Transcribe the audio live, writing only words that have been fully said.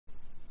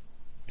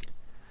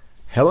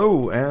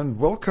Hello and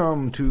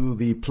welcome to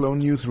the Plone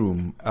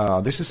Newsroom.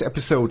 This is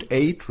episode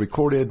 8,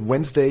 recorded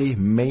Wednesday,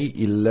 May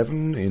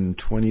 11 in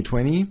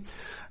 2020.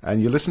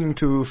 And you're listening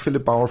to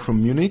Philip Bauer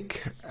from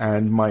Munich,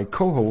 and my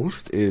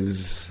co-host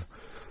is...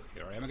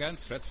 Here I am again,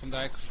 Fred van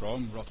Dijk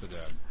from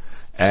Rotterdam.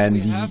 And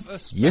we have a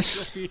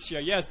special feature.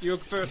 Yes, you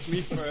first,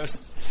 me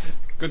first.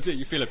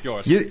 Continue, Philip,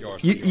 yours.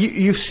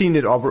 You've seen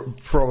it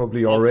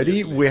probably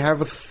already. Obviously. We have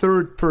a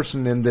third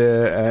person in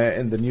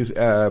the news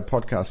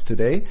podcast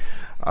today.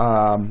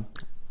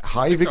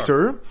 Hi,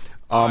 Victor.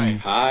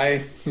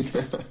 Hi.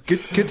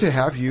 Good to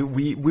have you.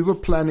 We were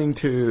planning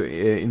to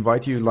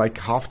invite you like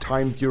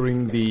half-time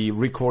during the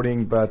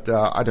recording, but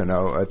I don't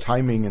know,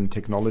 timing and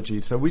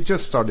technology. So we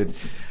just started.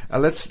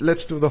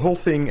 Let's do the whole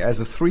thing as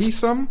a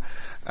threesome,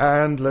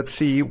 and let's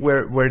see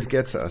where it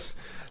gets us.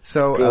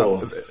 So cool.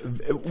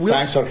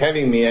 Thanks for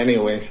having me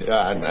anyway.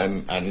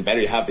 I'm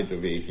very happy to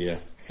be here.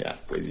 Yeah,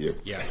 with you.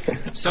 Yeah.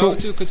 So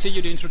to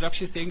continue the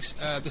introduction things,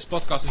 this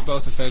podcast is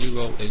both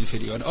available in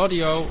video and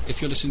audio.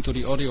 If you listen to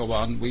the audio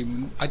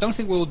one, I don't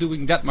think we're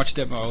doing that much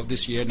demo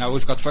this year. Now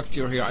we've got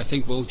Victor here. I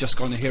think we'll just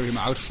going to hear him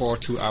out for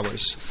 2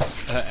 hours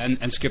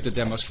and skip the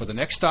demos for the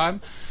next time.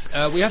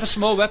 We have a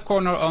small web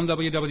corner on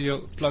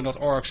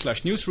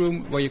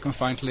www.plone.org/newsroom where you can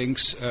find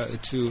links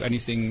to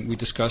anything we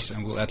discuss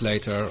and we'll add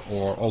later,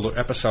 or older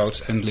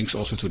episodes, and links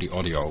also to the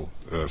audio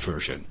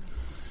version.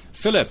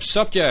 Philip,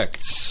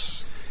 subjects.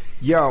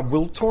 Yeah,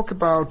 we'll talk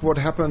about what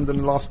happened in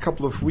the last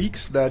couple of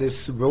weeks. That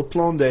is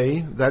Plone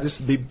Day. That is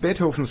the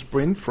Beethoven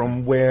Sprint,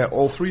 from where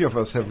all three of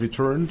us have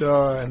returned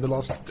in the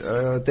last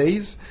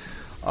days.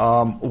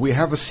 We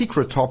have a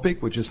secret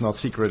topic, which is not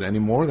secret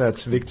anymore.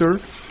 That's Victor.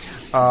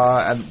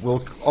 And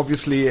we'll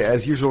obviously,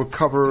 as usual,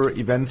 cover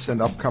events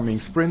and upcoming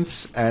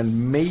sprints,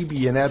 and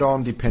maybe an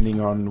add-on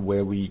depending on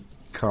where we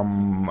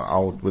come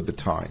out with the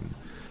time.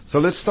 So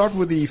let's start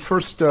with the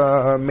first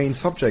main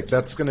subject.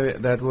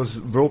 That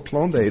was World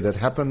Plone Day. That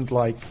happened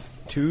like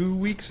 2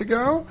 weeks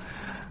ago.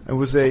 It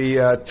was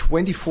a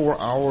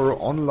 24-hour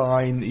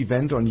online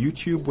event on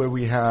YouTube where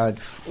we had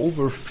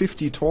over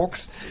 50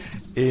 talks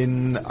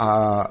in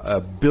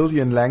a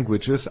billion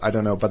languages. I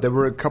don't know, but there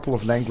were a couple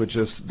of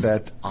languages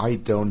that I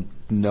don't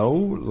know,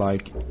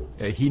 like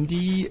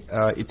Hindi,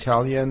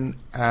 Italian,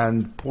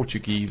 and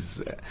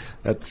Portuguese.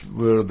 That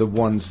were the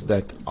ones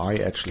that I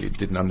actually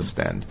didn't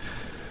understand.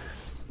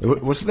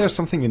 Was there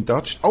something in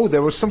Dutch? Oh,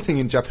 there was something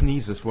in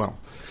Japanese as well.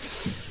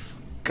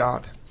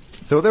 God.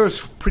 So that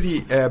was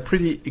pretty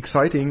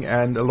exciting,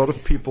 and a lot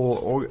of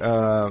people,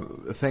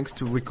 thanks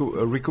to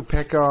Riku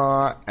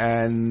Pekka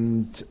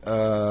and,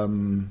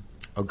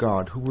 oh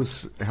God, who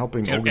was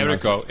helping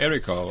organize?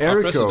 Eriko,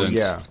 our president.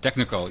 Yeah.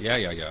 Technical,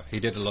 yeah. He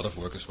did a lot of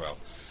work as well.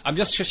 I'm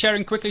just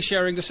quickly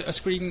sharing this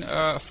screen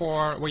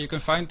for where you can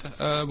find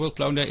World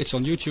Plone Day. It's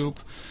on YouTube.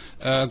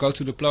 Go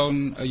to the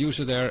Plone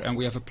user there, and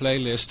we have a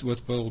playlist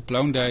with World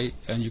Plone Day,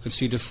 and you can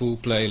see the full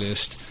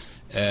playlist.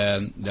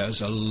 And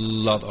there's a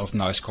lot of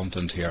nice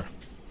content here.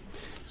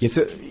 Yes,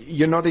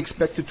 you're not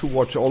expected to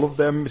watch all of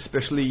them,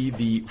 especially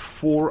the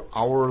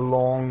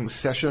 4-hour-long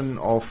session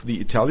of the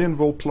Italian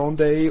World Plone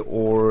Day,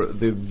 or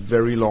the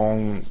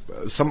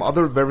some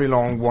other very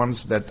long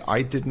ones that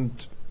I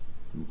didn't,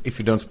 if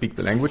you don't speak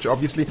the language,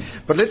 obviously.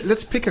 But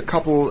let's pick a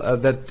couple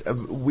that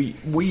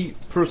we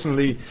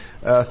personally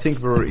think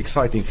were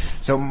exciting.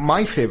 So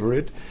my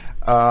favorite,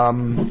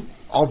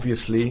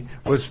 obviously,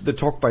 was the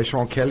talk by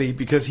Sean Kelly,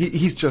 because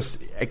he's just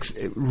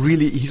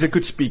he's a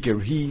good speaker.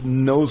 He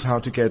knows how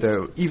to get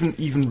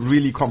even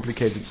really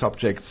complicated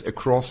subjects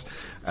across,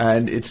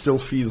 and it still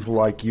feels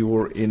like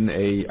you're in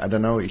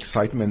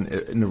excitement,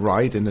 in a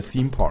ride in a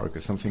theme park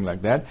or something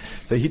like that.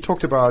 So he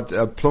talked about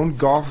Plone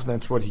Gov,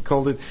 that's what he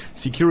called it,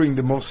 securing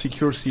the most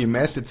secure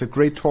CMS. It's a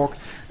great talk,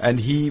 and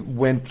he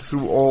went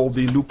through all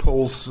the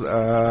loopholes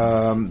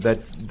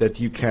that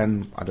you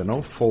can,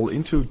 fall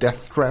into,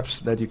 death traps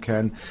that you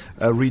can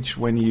reach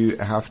when you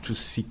have to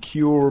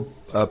secure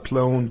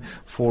Plone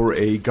for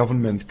a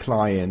government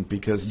client,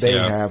 because they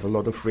have a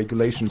lot of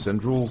regulations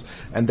and rules,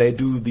 and they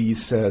do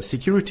these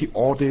security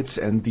audits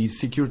and these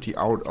security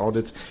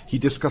audits. He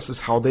discusses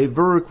how they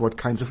work, what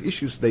kinds of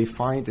issues they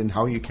find, and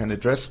how you can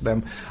address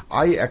them.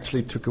 I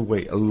actually took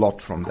away a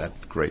lot from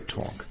that great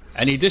talk.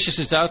 And he dishes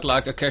it out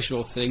like a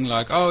casual thing,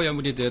 like, oh yeah,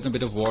 we did a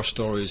bit of war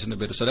stories and a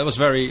bit of... So that was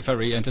very,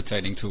 very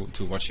entertaining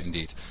to watch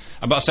indeed.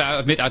 But I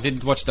admit I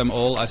didn't watch them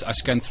all. I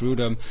scanned through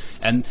them.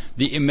 And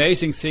the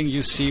amazing thing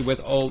you see with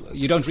all...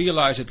 You don't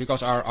realize it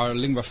because our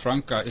lingua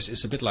franca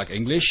is a bit like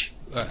English.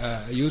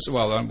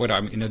 Whether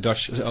I'm in a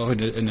Dutch or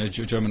in a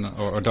German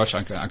or Dutch,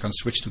 I can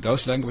switch to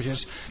those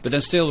languages. But then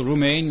still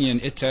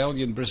Romanian,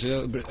 Italian,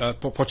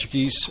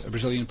 Portuguese,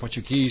 Brazilian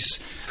Portuguese.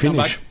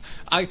 Finnish.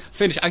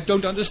 Finnish. I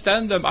don't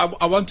understand them.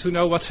 I want to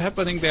know what's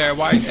happening there.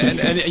 Why?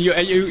 And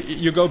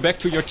you go back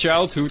to your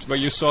childhood where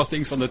you saw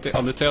things on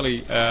the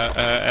telly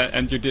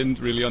and you didn't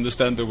really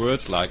understand the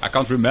words. Like, I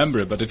can't remember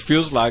it, but it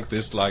feels like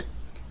this. Like,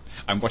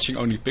 I'm watching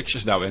only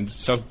pictures now, and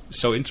it's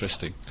so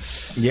interesting.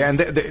 Yeah,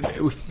 and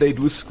if they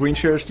do screen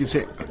shares, you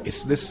say,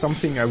 "Is this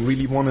something I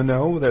really want to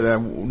know that I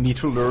need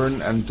to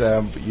learn?" And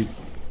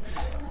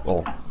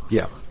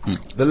Yeah,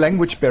 the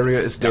language barrier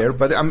is there,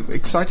 but I'm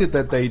excited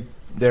that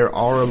there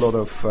are a lot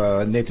of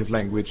native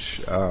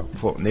language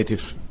for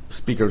native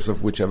speakers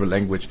of whichever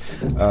language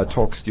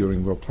talks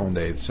during World Plone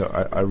Days. So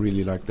I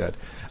really like that.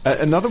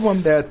 Another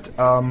one that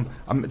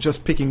I'm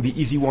just picking the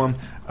easy one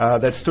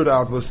that stood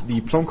out was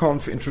the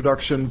PloneConf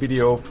introduction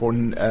video for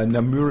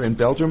Namur in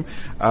Belgium,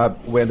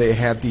 where they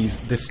had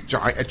this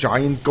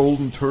giant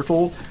golden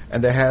turtle,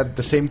 and they had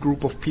the same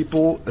group of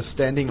people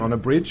standing on a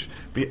bridge.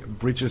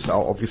 Bridges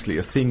are obviously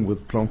a thing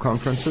with Plone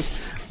conferences,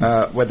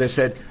 where they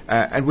said,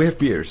 and we have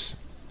beers,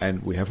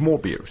 and we have more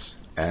beers.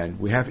 And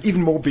we have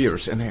even more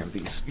beers, and they have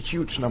these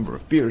huge number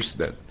of beers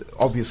that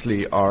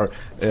obviously are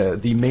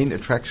the main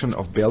attraction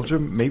of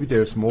Belgium. Maybe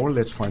there's more.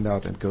 Let's find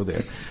out and go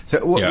there.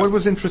 So what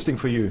was interesting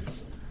for you?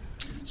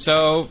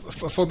 So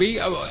for me,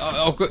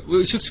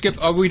 we should skip.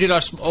 We did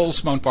our all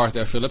small part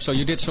there, Philip. So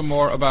you did some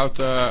more about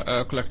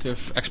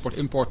collective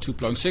export-import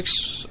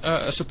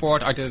 2.6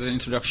 support. I did an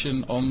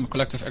introduction on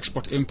collective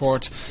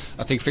export-import.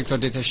 I think Victor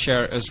did a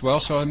share as well,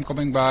 so I'm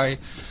coming by.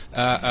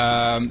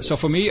 So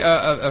for me,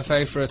 a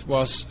favorite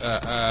was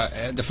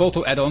the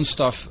photo add-on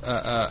stuff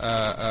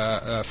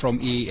from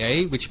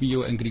EEA, which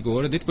Mio and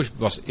Grigore did, which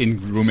was in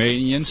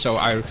Romanian. So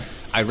I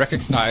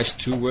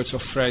recognized 2 words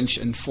of French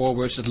and 4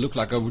 words that look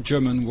like a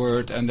German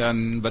word,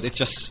 but it's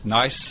just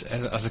nice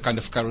as a kind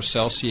of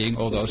carousel seeing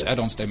all those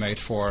add-ons they made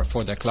for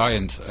their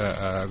client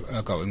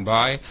going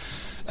by.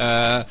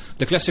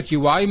 The classic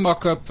UI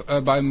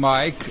mockup by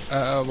Mike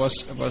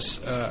was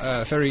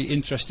very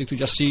interesting to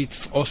just see.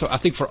 Also, I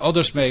think for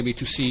others maybe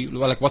to see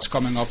what's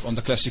coming up on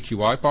the classic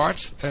UI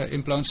part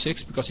in Plone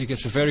 6, because he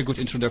gives a very good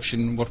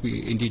introduction what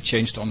we indeed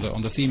changed on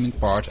the theming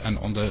part and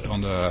on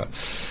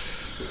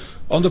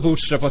the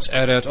Bootstrap, what's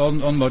added,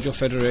 on Module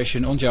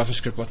Federation, on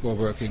JavaScript, what we're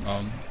working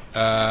on.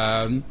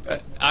 I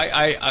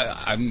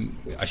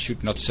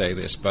should not say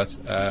this, but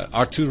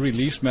our 2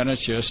 release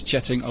managers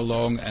chatting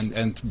along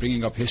and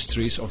bringing up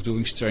histories of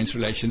doing strange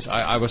relations.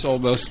 I was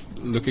almost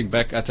looking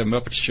back at the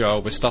Muppet Show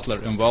with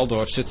Stadler and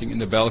Waldorf sitting in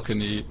the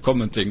balcony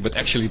commenting, but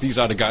actually these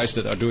are the guys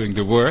that are doing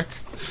the work.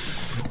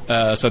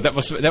 So that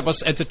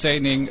was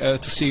entertaining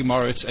to see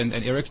Moritz and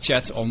Eric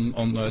chat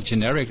on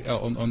generic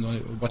on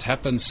what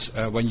happens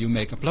when you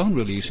make a Plone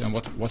release and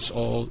what's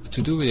all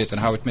to do with it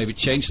and how it maybe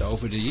changed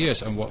over the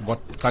years and what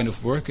kind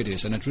of work it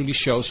is, and it really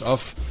shows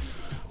off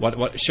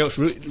what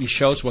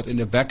shows what in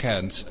the back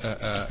end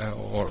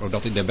or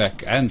not in the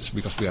back end,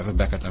 because we have a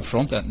back end and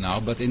front end now,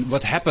 but in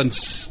what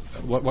happens,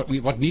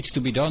 what needs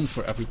to be done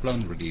for every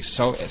Plone release.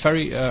 So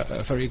very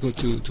good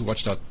to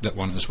watch that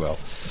one as well.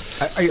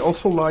 I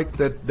also liked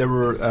that there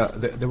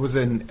was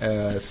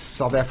a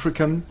South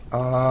African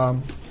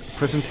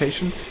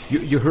presentation.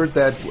 You heard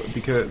that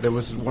because there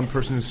was one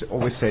person who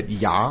always said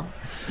 "ja,"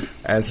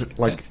 as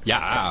like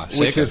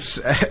which is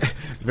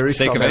very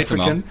South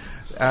African.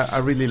 I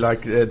really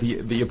like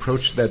the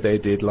approach that they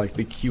did, like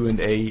the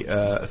Q&A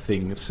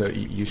thing. So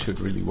you should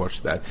really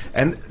watch that.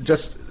 And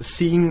just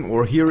seeing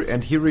or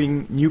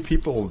hearing new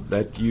people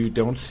that you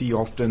don't see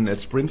often at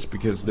sprints,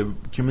 because the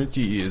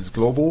community is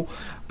global.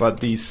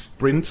 But these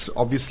sprints,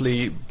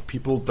 obviously,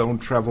 people don't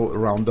travel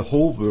around the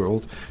whole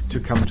world to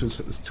come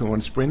to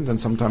one sprint, and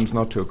sometimes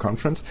not to a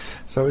conference.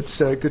 So it's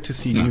good to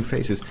see new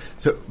faces.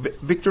 So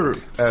Victor,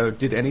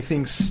 did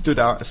anything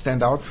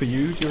stand out for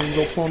you during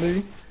World Plone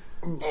Day?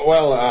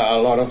 Well, a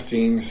lot of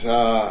things.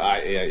 I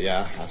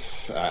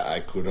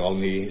could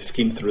only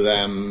skim through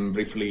them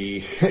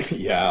briefly,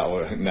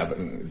 or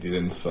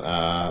didn't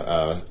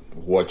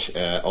watch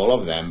all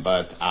of them.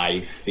 But I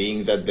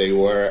think that they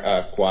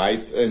were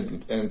quite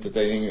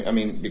entertaining. I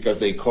mean, because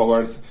they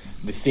covered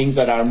the things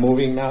that are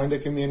moving now in the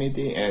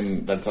community,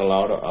 and that's a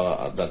lot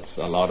of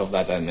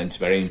that, and it's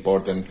very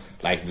important,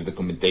 like the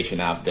documentation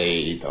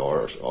update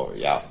or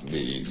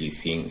the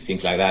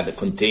things like that, the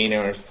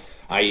containers.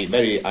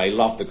 I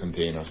love the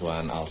containers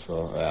one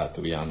also,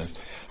 to be honest.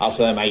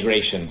 Also the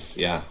migrations,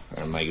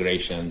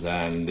 migrations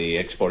and the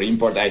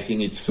export-import. I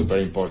think it's super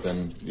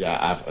important,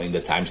 in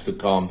the times to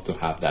come, to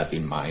have that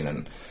in mind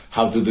and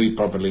how to do it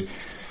properly.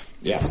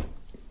 Yeah,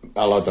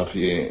 a lot of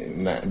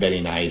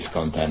very nice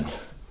content.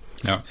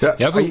 Yeah. So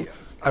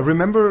I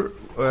remember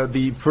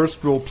the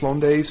first World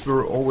Plone Days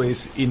were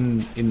always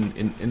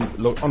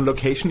on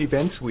location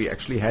events. We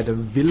actually had a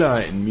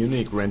villa in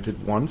Munich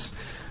rented once.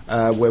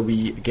 Where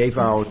we gave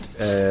out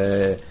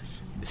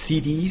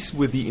CDs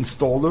with the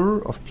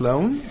installer of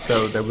Plone.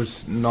 So there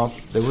was an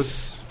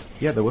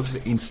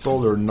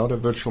installer, not a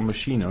virtual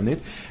machine on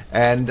it.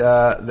 And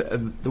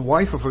the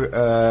wife of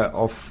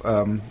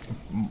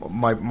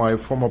my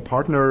former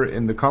partner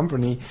in the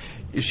company,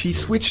 she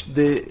switched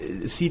the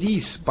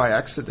CDs by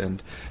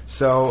accident.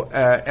 So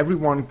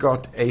everyone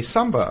got a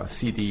Samba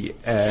CD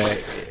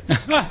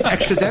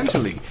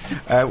accidentally.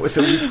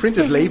 So we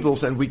printed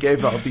labels and we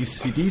gave out these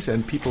CDs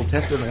and people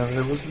tested them, and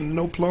there was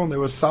no Plone,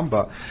 there was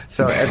Samba.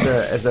 So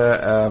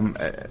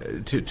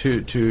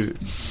to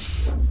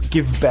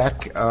give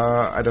back,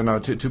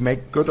 to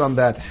make good on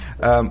that.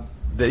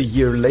 the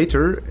year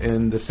later,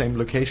 in the same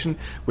location,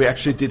 we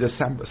actually did a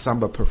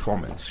samba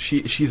performance.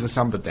 She's a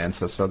samba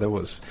dancer, so that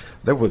was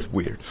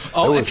weird.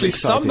 Oh, that was actually,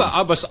 exciting. samba.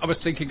 I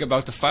was thinking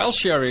about the file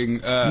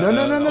sharing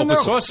No. open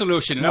source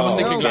solution, and I was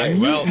thinking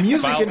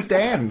music file- and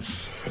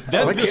dance.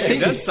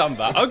 That's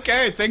samba.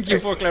 Okay, thank you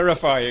for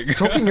clarifying.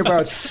 Talking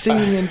about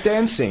singing and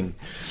dancing.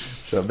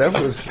 So that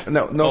was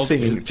no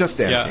singing, just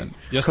dancing,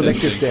 just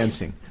collective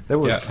dancing. That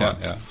was fun.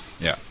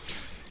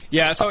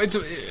 Yeah, so it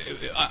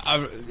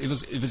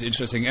was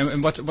interesting,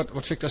 and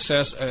what Victor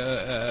says,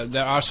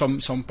 there are some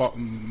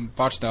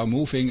parts now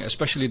moving,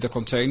 especially the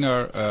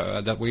container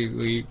that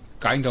we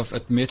kind of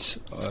admit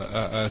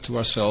to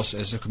ourselves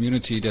as a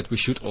community that we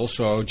should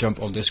also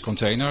jump on this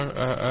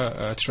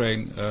container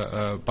train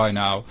by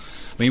now.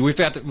 I mean, we've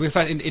had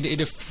in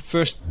the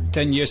first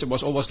 10 years it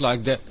was always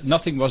like that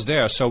nothing was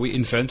there, so we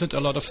invented a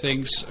lot of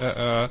things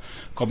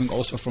coming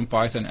also from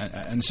Python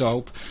and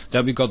SOAP.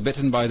 Then we got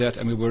bitten by that,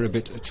 and we were a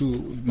bit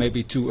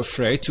too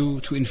afraid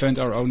to invent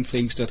our own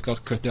things that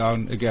got cut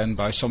down again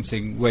by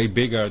something way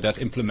bigger that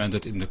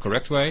implemented in the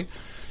correct way.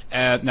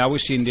 And now we've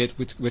seen it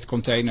with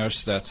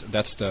containers that's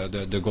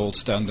the gold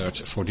standard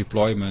for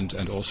deployment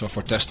and also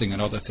for testing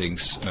and other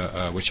things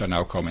which are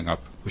now coming up,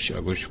 which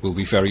will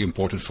be very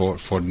important for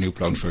the new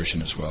Plone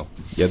version as well.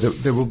 Yeah,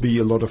 there will be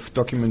a lot of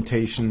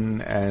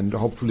documentation and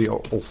hopefully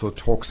also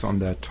talks on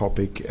that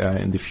topic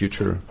in the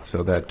future,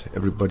 so that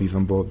everybody's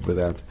on board with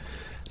that.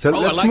 So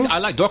I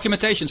like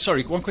documentation.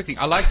 Sorry, one quick thing.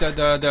 I like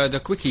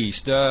the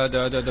quickies,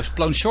 the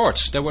Plone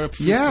shorts. There were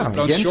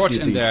Plone shorts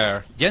in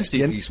there. Jens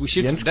did these. We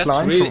should. Jens that's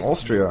Klein really from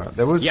Austria.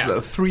 There was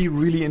 3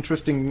 really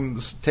interesting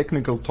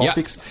technical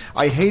topics.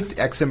 I hate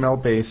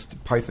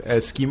XML-based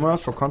schemas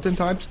for content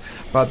types,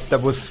 but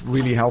that was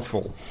really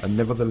helpful,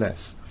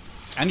 nevertheless.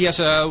 And he has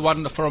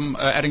one from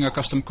adding a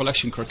custom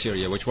collection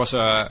criteria, which was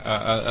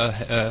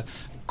a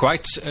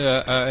quite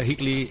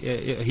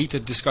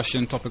heated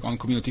discussion topic on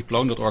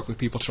communityplone.org with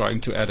people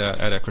trying to add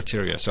a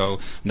criteria. So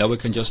now we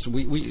can just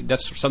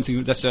that's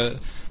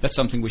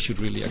something we should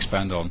really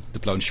expand on, the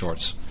Plone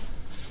shorts.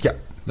 Yeah,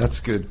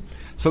 that's good.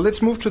 So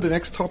let's move to the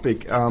next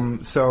topic.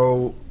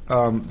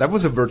 That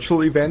was a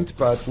virtual event,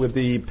 but with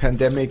the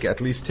pandemic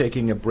at least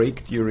taking a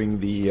break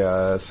during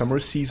the summer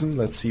season.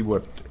 Let's see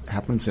what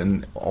happens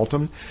in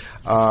autumn.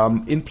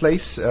 In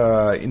place,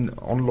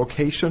 on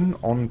location,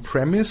 on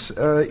premise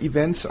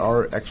events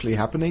are actually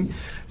happening.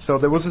 So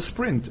there was a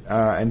sprint,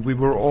 and we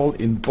were all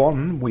in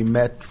Bonn. We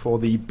met for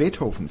the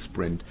Beethoven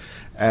sprint.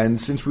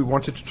 And since we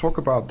wanted to talk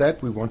about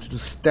that, we wanted to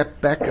step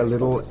back a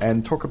little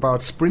and talk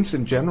about sprints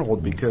in general,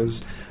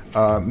 because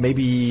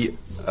maybe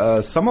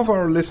some of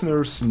our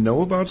listeners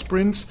know about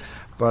sprints,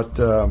 but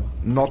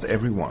not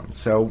everyone.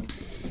 So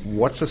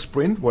what's a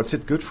sprint? What's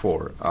it good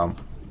for?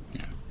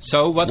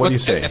 So what do you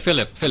say?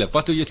 Philip,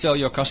 what do you tell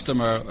your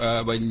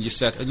customer when you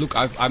said, look,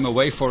 I'm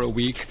away for a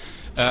week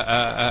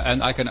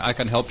and I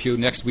can help you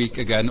next week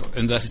again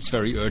unless it's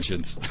very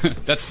urgent?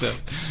 That's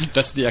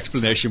the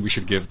explanation we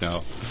should give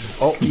now.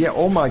 Oh yeah,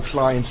 all my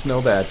clients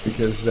know that,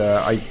 because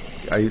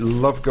I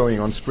love going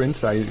on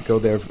sprints. I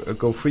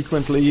go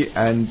frequently,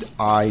 and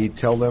I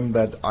tell them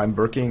that I'm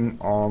working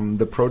on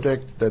the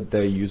project that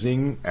they're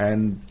using,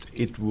 and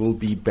it will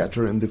be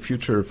better in the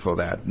future for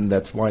that. And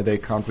that's why they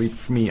can't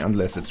reach me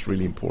unless it's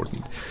really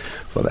important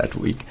for that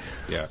week.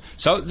 Yeah.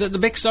 So the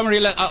big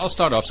summary, I'll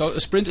start off. So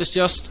a sprint is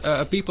just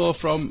people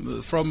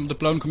from the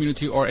Plone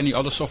community or any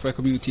other software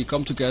community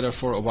come together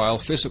for a while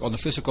on a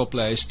physical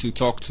place to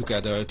talk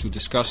together, to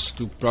discuss,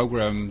 to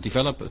program,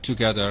 develop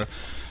together.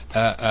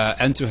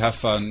 And to have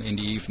fun in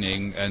the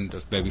evening and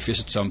maybe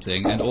visit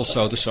something, and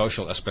also the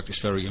social aspect is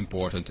very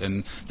important,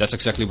 and that's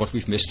exactly what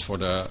we've missed for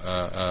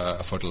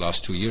the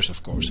last 2 years,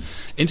 of course.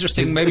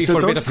 Interesting, maybe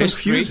for a bit of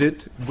history. Don't confuse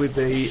it with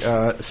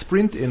a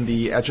sprint in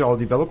the agile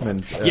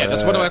development.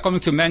 That's what I'm coming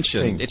to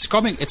mention. Thing.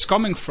 It's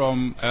coming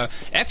from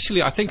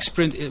actually I think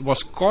sprint it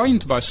was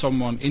coined by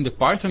someone in the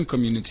Python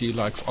community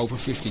like over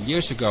 15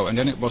 years ago, and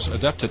then it was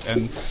adapted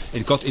and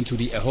it got into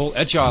the whole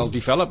agile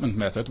development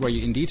method, where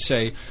you indeed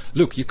say,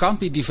 look, you can't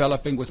be developing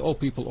with all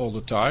people all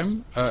the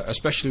time,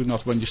 especially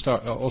not when you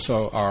start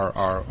also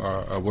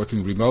are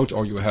working remote,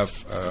 or you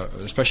have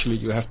especially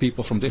you have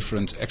people from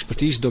different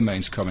expertise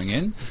domains coming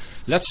in.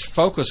 Let's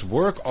focus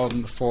work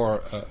on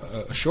for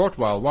a short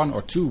while, 1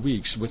 or 2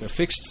 weeks, with a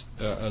fixed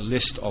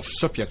list of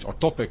subjects or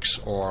topics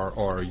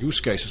or use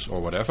cases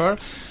or whatever.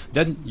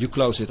 Then you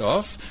close it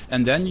off,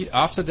 and then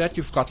after that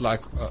you've got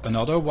like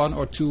another 1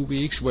 or 2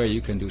 weeks where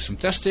you can do some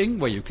testing,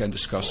 where you can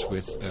discuss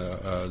with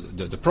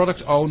the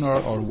product owner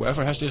or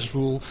whoever has this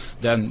rule.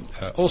 Then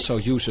also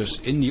users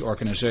in the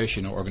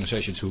organization or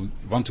organizations who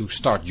want to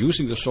start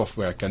using the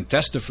software can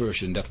test the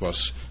version that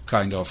was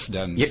kind of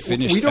then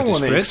finished. We don't at the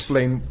want to sprint.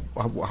 explain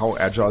how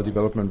agile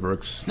development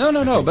works.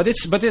 No. But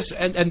it's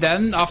and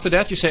then after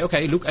that you say,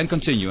 okay, look, and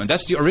continue, and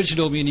that's the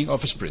original meaning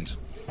of a sprint.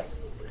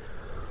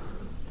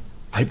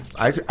 I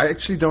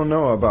actually don't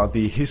know about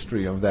the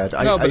history of that.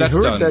 No, but I that's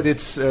heard done. that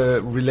it's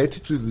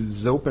related to the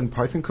SOAP and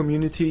Python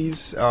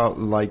communities,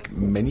 like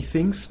many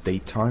things,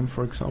 datetime,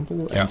 for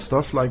example, and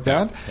stuff like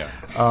that.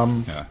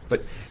 Yeah.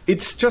 But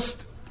it's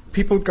just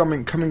people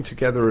coming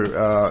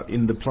together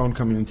in the Plone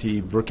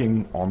community,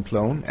 working on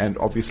Plone, and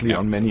obviously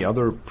on many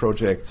other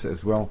projects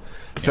as well.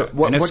 So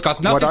what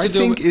I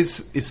think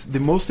is the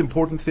most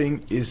important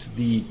thing is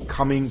the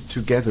coming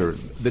together,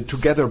 the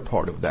together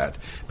part of that,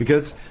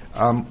 because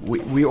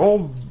we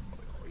all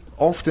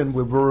often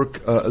we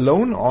work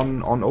alone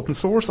on open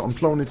source, on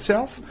Plone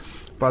itself.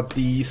 But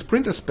the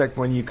sprint aspect,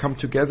 when you come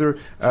together,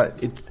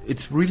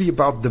 it's really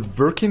about the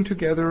working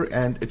together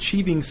and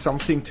achieving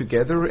something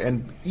together,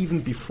 and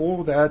even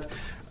before that,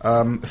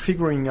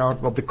 figuring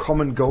out what the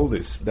common goal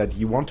is that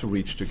you want to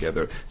reach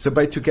together. So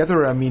by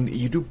together, I mean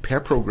you do pair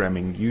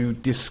programming, you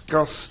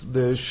discuss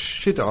the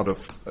shit out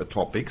of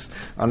topics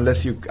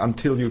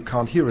until you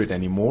can't hear it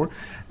anymore,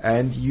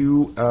 and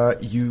you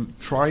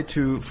try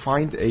to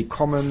find a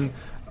common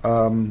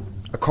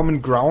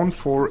ground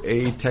for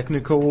a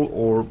technical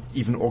or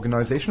even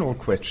organizational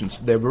questions.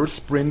 There were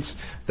sprints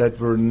that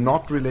were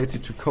not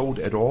related to code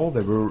at all.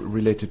 They were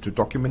related to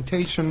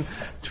documentation,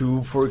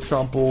 to, for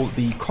example,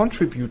 the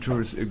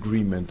contributors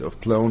agreement of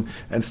Plone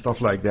and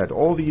stuff like that.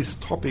 All these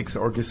topics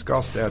are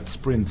discussed at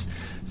sprints.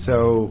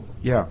 So,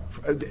 yeah,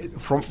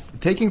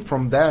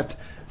 from that,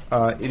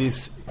 it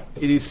is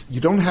you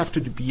don't have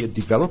to be a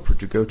developer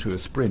to go to a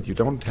sprint. You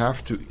don't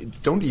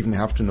even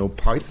have to know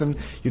Python.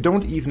 You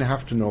don't even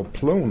have to know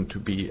Plone to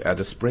be at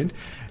a sprint,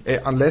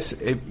 unless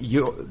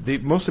the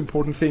most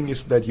important thing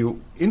is that you're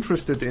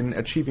interested in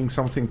achieving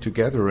something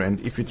together. And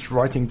if it's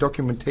writing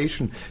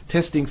documentation,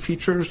 testing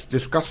features,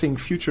 discussing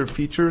future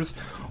features,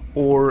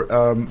 or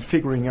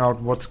figuring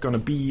out what's going to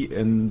be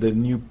in the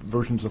new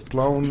versions of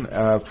Plone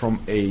from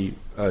a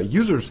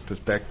user's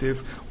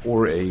perspective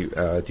or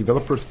a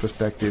developer's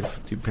perspective,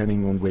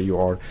 depending on where you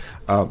are,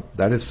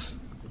 that is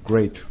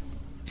great.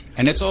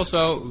 And it's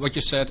also what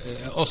you said,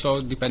 also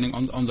depending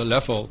on the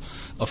level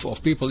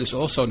of people is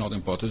also not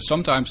important.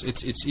 Sometimes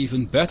it's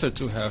even better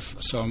to have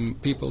some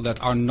people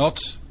that are not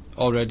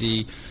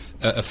already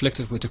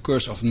afflicted with the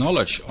curse of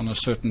knowledge on a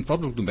certain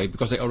problem domain,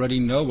 because they already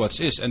know what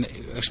is. And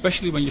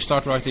especially when you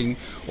start writing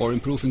or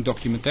improving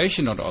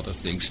documentation or other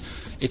things,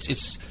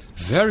 it's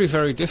very,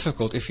 very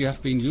difficult if you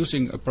have been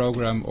using a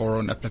program or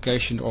an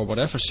application or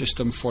whatever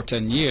system for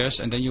 10 years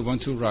and then you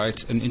want to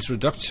write an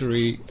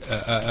introductory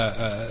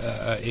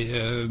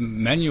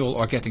manual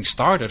or getting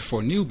started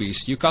for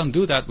newbies. You can't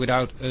do that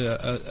without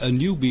a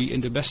newbie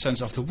in the best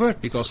sense of the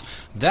word, because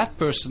that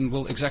person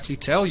will exactly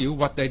tell you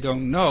what they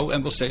don't know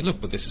and will say,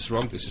 look, but this is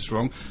wrong,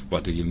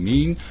 what do you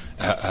mean?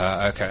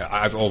 Okay,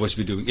 I've always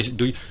been doing it.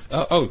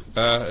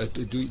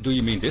 Do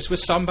you mean this with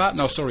Samba?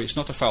 No, sorry, it's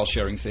not a file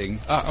sharing thing.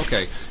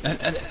 Okay.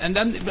 And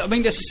then, I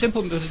mean, that's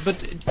simple, but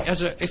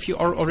if you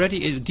are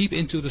already deep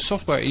into the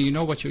software and you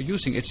know what you're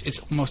using, it's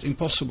almost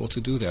impossible to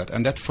do that.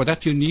 And for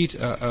that you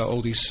need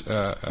all these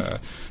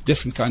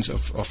different kinds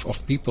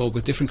of people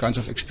with different kinds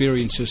of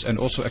experiences and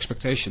also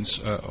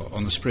expectations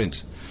on the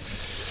sprint.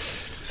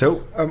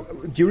 So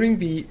during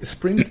the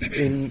sprint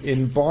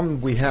in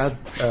Bonn, we had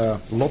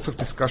lots of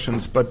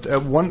discussions, but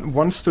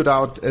one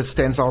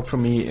stands out for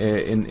me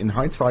in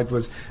hindsight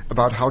was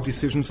about how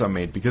decisions are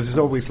made, because it's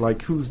always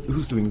like who's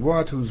doing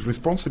what, whose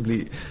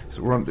responsibility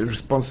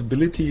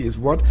is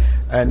what,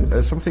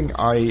 and something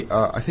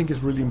I think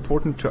is really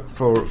important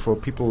for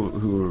people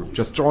who are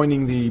just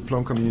joining the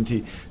Plone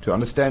community to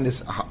understand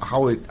is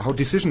how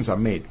decisions are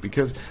made,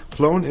 because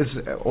Plone is,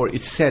 or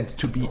it's said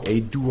to be a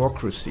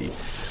doocracy.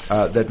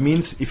 That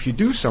means if you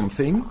do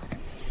something,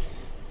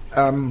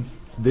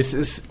 this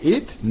is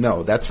it?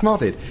 No, that's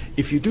not it.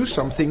 If you do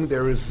something,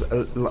 there's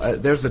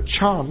a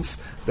chance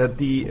that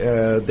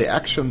the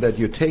action that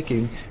you're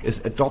taking is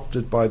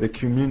adopted by the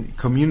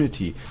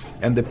community,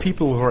 and the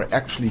people who are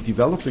actually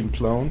developing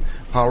Plone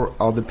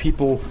are the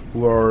people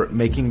who are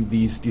making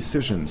these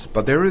decisions.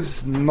 But there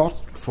is not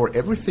for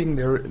everything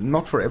there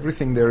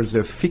is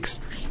a fixed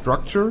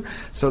structure.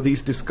 So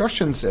these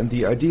discussions and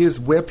the ideas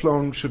where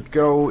Plone should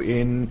go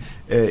in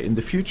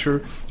the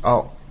future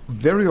are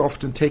very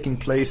often taking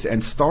place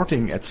and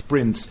starting at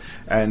sprints.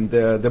 And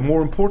the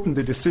more important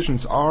the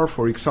decisions are,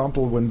 for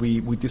example, when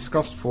we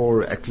discussed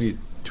for actually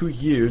 2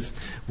 years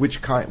which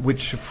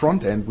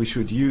front end we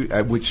should use,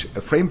 which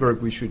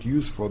framework we should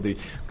use for the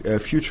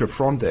future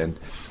front end.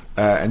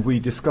 And we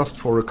discussed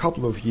for a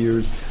couple of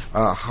years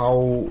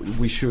how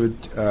we should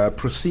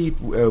proceed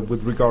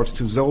with regards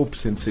to ZOAP,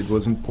 since it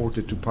wasn't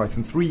ported to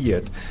Python 3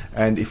 yet,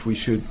 and if we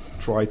should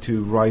try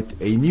to write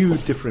a new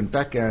different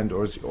backend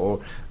or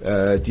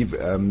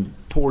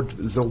port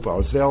ZOAP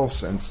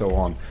ourselves and so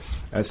on.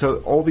 So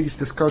all these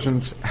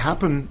discussions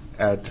happen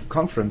at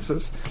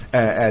conferences,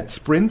 at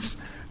sprints,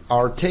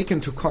 are taken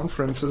to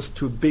conferences,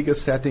 to bigger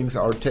settings,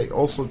 are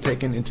also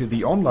taken into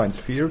the online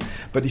sphere.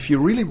 But if you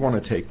really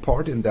want to take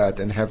part in that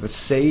and have a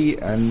say,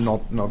 and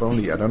not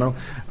only,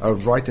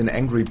 write an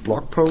angry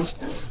blog post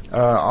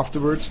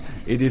afterwards,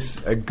 it is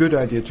a good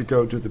idea to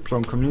go to the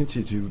Plone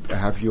community to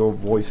have your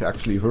voice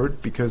actually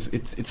heard, because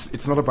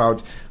it's not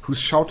about who's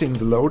shouting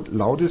the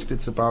loudest,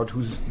 it's about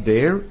who's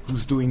there,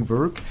 who's doing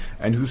work,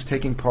 and who's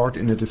taking part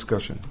in a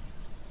discussion.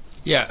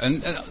 Yeah,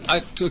 and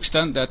to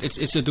extend that,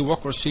 it's a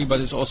democracy, but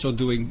it's also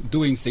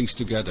doing things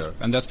together.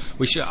 And that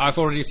I've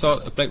already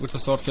played with the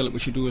thought, Philip, we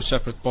should do a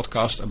separate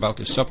podcast about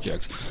this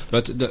subject.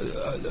 But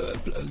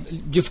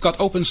you've got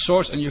open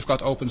source and you've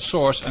got open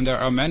source, and there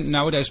are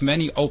nowadays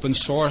many open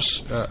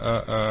source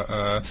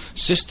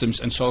systems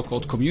and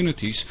so-called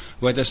communities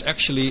where there's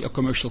actually a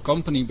commercial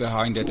company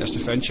behind it as the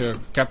venture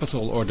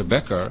capital or the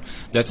backer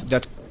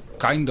that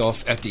kind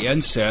of at the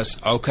end says,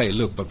 okay,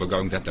 look, but we're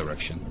going that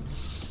direction.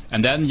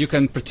 And then you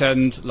can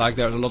pretend like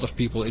there are a lot of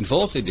people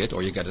involved in it,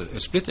 or you get a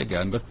split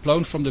again. But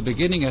Plone from the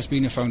beginning has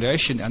been a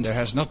foundation, and there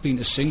has not been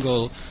a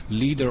single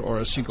leader or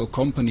a single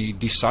company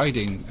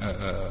deciding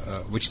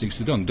which things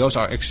to do. Those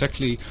are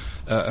exactly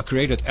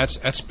created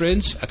at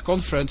sprints, at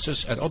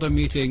conferences, at other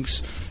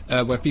meetings,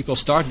 where people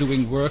start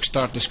doing work,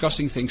 start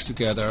discussing things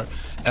together,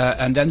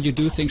 and then you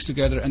do things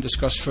together and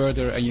discuss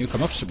further, and you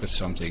come up with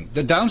something.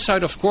 The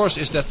downside, of course,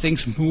 is that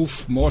things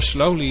move more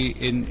slowly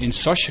in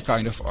such a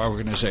kind of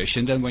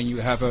organization than when you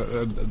have a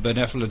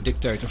benevolent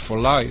dictator for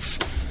life.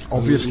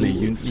 Obviously,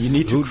 you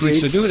need to create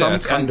some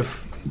kind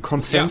of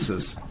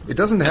consensus. Yeah. It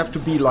doesn't have to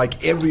be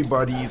like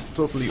everybody is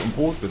totally on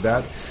board with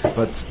that,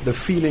 but the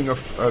feeling of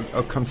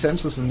a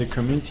consensus in the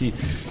community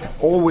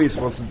always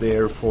was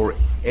there for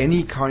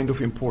any kind of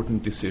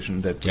important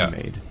decision that we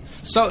made.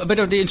 So, a bit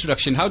of the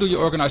introduction. How do you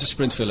organize a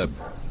sprint, Philip?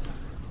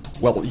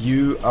 Well,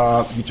 you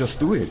just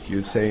do it.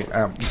 You say,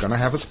 we're going to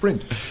have a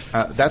sprint.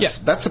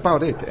 That's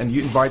about it. And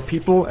you invite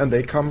people, and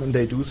they come and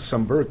they do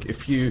some work.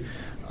 If you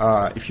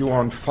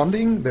want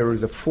funding, there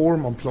is a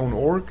form on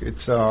Plone.org.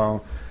 It's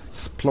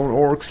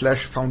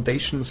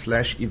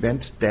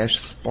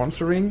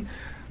Plone.org/foundation/event-sponsoring.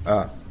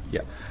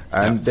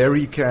 And there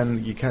you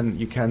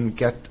can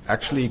get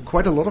actually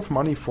quite a lot of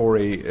money for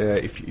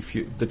if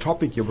the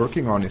topic you're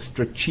working on is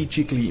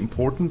strategically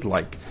important,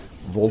 like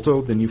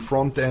Volto, the new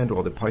front end,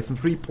 or the Python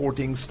 3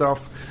 porting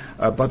stuff,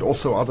 but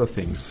also other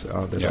things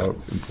that are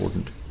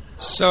important.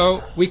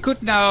 So we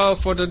could now,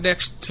 for the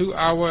next 2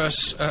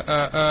 hours,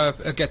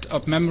 get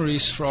up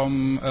memories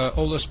from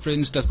all the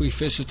sprints that we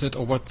visited,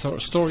 or what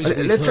stories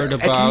we've heard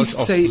about.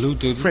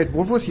 Fred,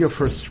 what was your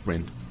first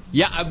sprint?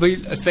 Yeah,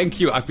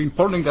 thank you. I've been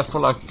pondering that for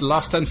like the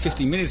last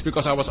 10-15 minutes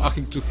because I was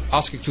asking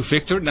to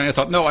Victor, and then I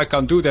thought, no, I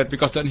can't do that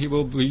because then he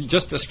will be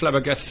just as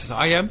flabbergasted as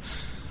I am.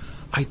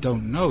 I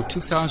don't know.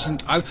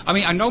 2000. I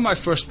mean, I know my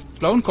first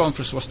Plone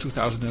conference was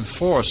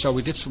 2004, so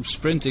we did some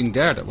sprinting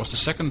there. That was the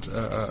second.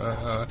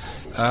 I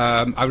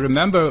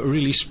remember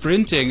really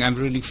sprinting and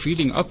really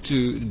feeling up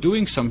to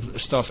doing some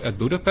stuff at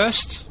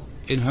Budapest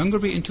in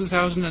Hungary in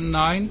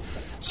 2009.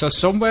 So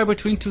somewhere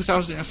between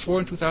 2004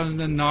 and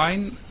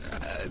 2009,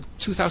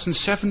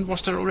 2007,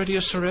 was there already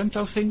a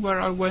Cerrado thing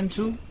where I went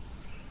to?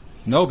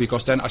 No,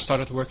 because then I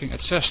started working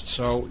at CEST.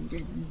 So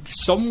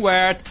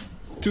somewhere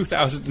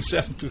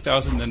 2007,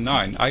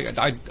 2009.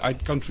 I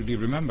can't really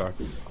remember.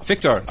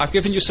 Victor, I've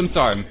given you some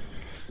time.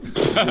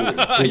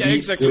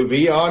 To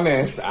be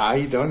honest,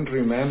 I don't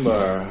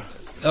remember.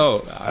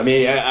 Oh, I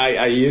mean,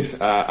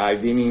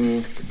 I've been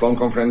in Plone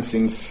conference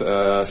since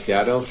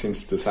Seattle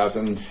since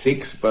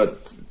 2006,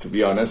 but to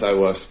be honest, I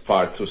was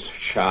far too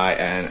shy.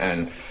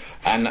 And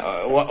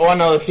one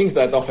of the things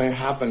that often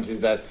happens is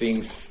that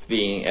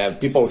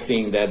people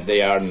think that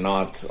they are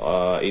not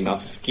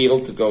enough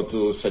skilled to go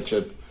to such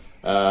a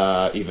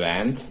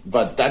event,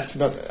 but that's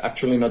not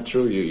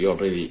true. You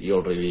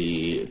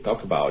already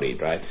talk about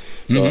it, right?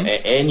 Mm-hmm. So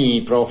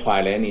any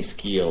profile, any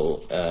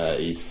skill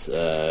is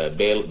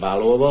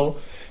valuable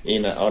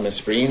on a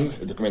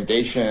sprint.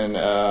 Documentation,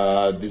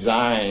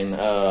 design,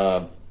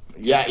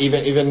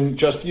 even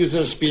just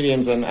user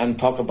experience and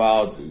talk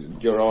about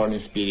your own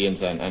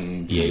experience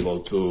and be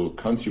able to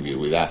contribute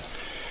with that.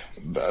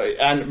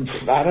 And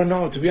I don't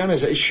know, to be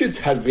honest, it should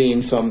have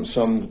been some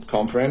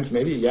conference,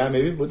 maybe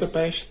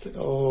Budapest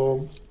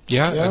or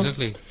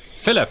exactly.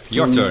 Philip,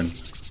 your turn.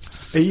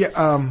 Date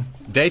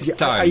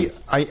time.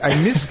 I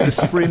missed the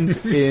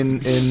sprint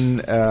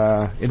in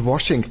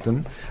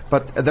Washington,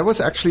 but that was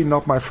actually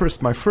not my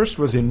first. My first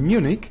was in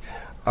Munich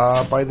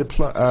by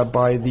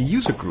the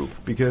user group,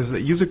 because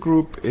the user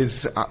group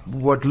is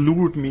what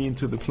lured me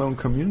into the Plone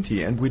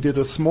community, and we did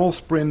a small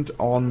sprint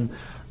on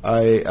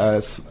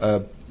a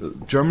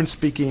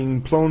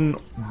German-speaking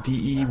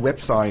Plone.de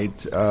website,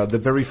 the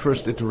very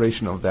first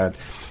iteration of that.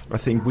 I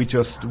think we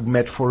just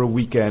met for a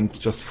weekend,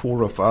 just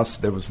 4 of us.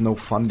 There was no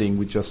funding.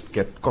 We just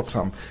got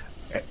some.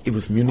 It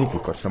was Munich. We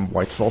got some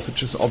white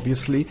sausages,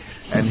 obviously,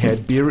 and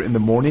had beer in the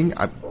morning.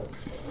 I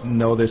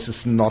know this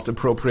is not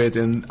appropriate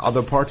in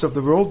other parts of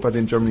the world, but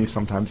in Germany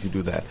sometimes you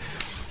do that.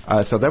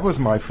 So that was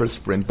my first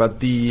sprint. But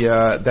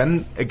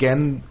then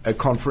again, a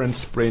conference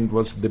sprint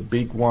was the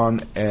big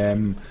one.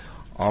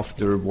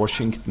 After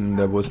Washington,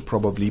 there was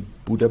probably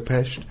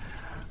Budapest,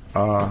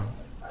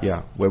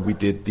 where we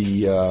did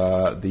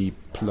the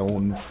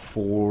Plone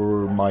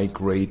 4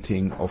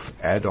 migrating of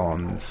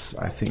add-ons.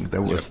 I think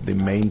that was the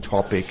main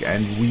topic,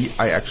 and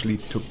I actually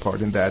took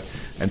part in that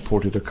and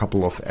ported a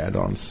couple of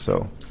add-ons.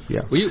 So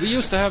yeah, we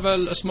used to have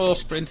a small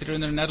sprint here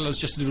in the Netherlands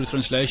just to do the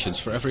translations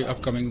for every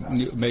upcoming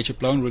new major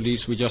Plone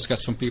release. We just got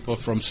some people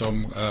from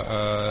some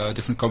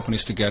different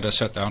companies together,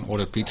 sat down,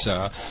 ordered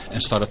pizza,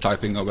 and started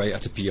typing away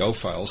at the PO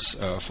files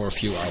for a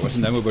few hours,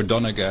 and then we were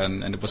done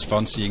again, and it was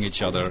fun seeing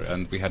each other,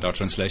 and we had our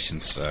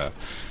translations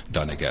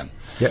done again.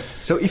 Yeah.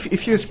 So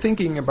if you're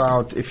thinking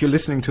about, if you're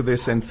listening to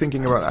this and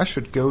thinking about, I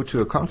should go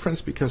to a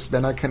conference because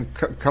then I can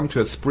come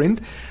to a sprint,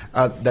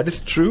 that is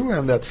true,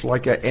 and that's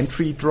like an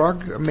entry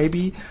drug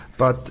maybe.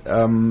 But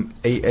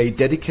a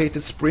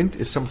dedicated sprint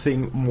is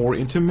something more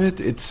intimate.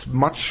 It's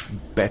much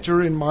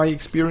better in my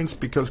experience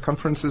because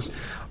conferences,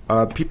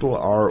 people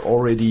are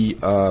already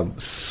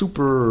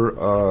super,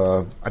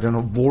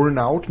 worn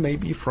out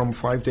maybe from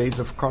 5 days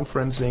of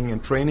conferencing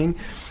and training.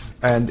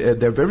 And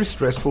they're very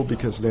stressful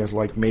because there's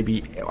like maybe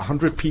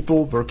 100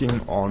 people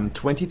working on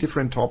 20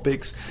 different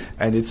topics,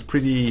 and it's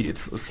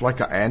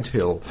like an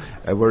anthill.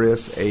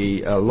 Whereas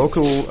a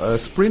local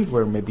sprint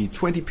where maybe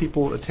 20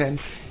 people attend,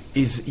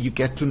 is you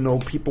get to know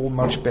people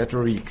much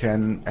better. You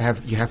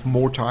have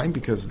more time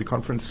because the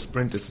conference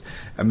sprint is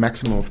a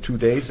maximum of 2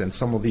 days, and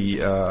some of the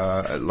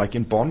like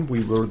in Bonn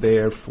we were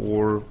there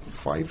for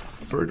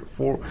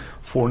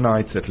 4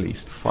 nights at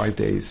least, 5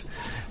 days.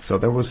 So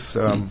that was.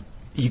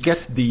 You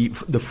get the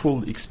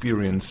full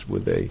experience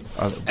with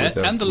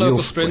and the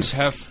local sprints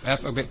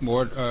have a bit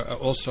more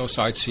also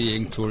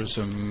sightseeing,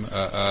 tourism,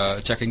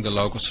 checking the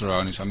local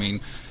surroundings. I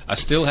mean, I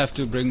still have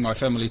to bring my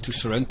family to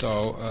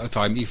Cerrado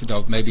time, even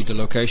though maybe the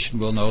location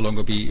will no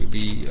longer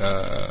be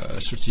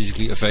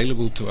strategically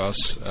available to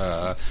us.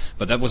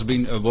 But that was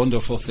been a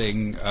wonderful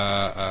thing.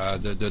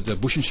 The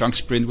Buschenschank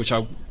sprint, which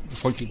I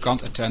unfortunately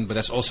can't attend, but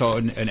that's also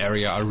an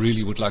area I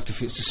really would like to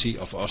see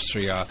of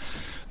Austria.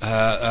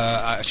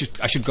 I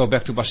should go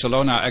back to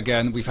Barcelona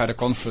again. We've had a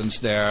conference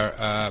there,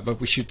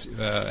 but we should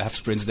have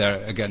sprints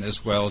there again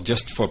as well,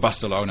 just for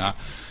Barcelona.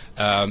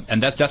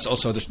 And that's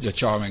also the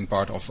charming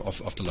part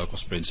of the local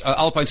sprints.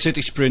 Alpine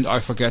City Sprint,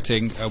 I'm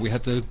forgetting. We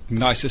had the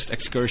nicest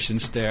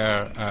excursions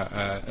there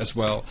as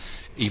well.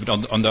 Even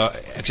on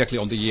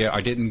the year I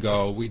didn't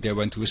go, they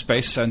went to a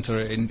space center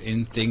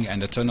in Thing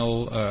and a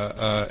tunnel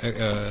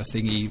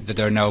thingy that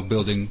they're now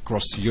building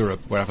across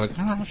Europe. Where I thought,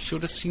 I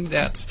should have seen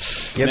that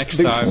next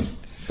time.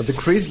 But the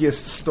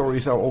craziest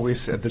stories are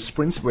always at the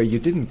sprints where you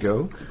didn't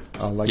go,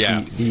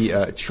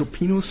 the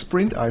Chopino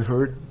sprint. I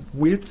heard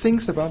weird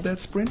things about that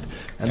sprint,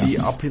 and the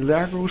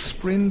Arpelago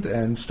sprint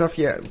and stuff.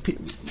 Yeah,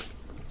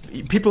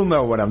 people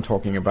know what I'm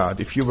talking about.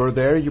 If you were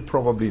there, you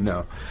probably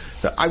know.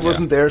 So I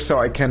wasn't there, so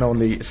I can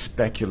only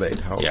speculate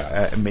how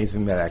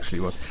amazing that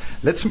actually was.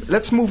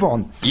 Let's move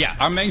on. Yeah,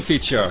 our main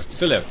feature,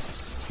 Philip.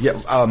 Yeah,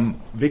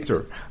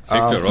 Victor.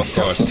 Victor, of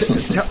course.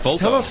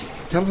 Tell us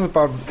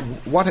about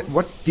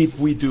what did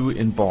we do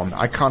in Bonn?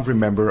 I can't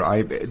remember.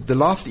 The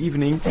last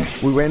evening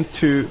we went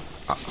to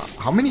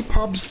how many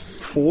pubs?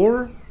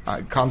 4?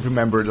 I can't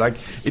remember. Like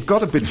it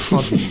got a bit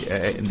fuzzy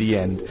in the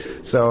end.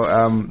 So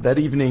that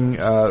evening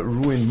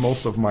ruined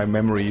most of my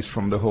memories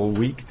from the whole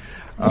week.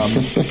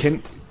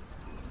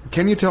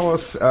 Can you tell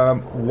us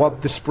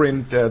what the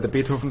sprint, the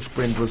Beethoven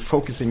sprint, was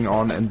focusing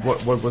on, and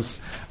what was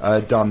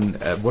done?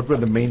 What were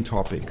the main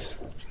topics?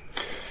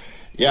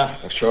 Yeah,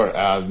 sure.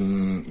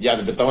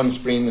 The Beethoven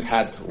sprint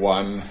had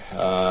one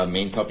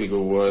main topic,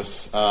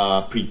 was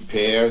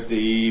prepare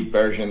the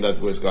version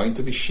that was going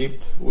to be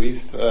shipped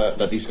with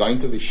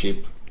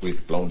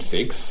with Plone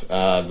 6,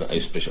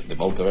 especially the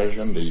Volta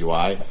version, the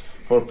UI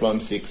for Plone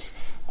 6.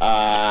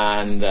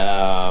 And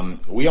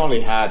we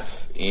only had,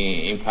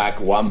 in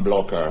fact, one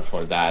blocker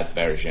for that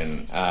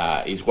version.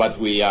 Is what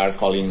we are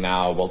calling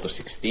now Volta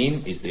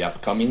 16, is the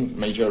upcoming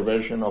major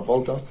version of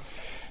Volta.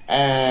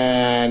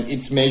 And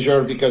it's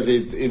major because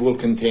it will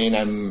contain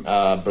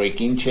a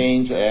break-in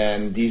change,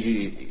 and this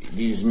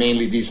is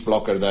mainly this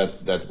blocker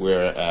that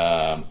we're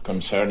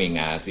concerning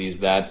us, is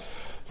that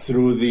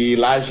through the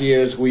last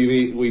years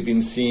we've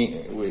been seeing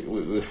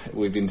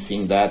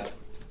that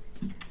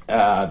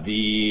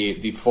the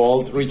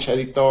default rich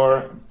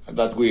editor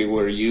that we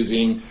were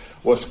using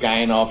was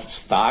kind of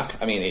stuck.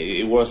 I mean,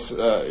 it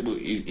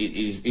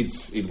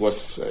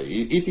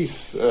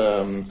is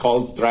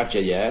called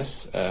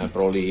Track.js.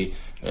 Probably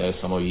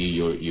some of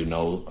you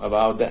know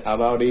about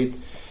it.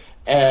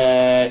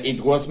 It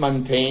was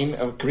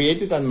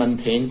created and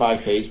maintained by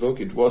Facebook.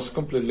 It was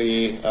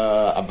completely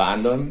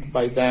abandoned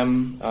by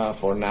them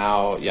for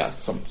now. Yeah,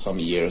 some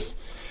years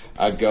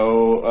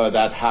ago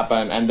that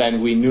happened, and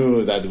then we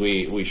knew that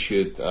we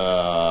should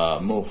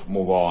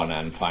move on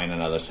and find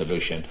another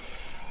solution.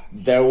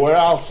 There were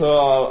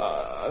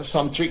also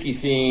some tricky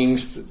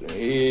things,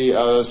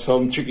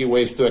 some tricky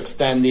ways to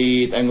extend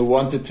it, and we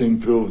wanted to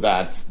improve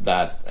that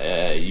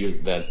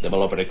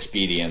developer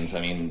experience.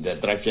 I mean, the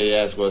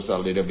Track.js was a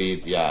little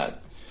bit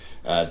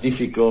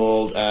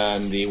difficult,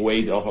 and the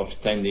way of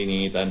extending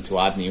it and to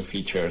add new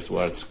features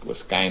was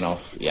kind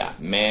of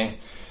meh.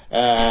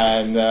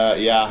 And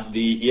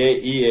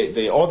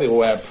the audio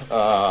web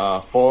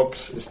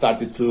folks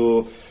started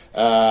to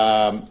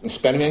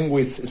experiment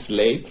with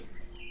Slate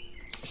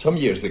some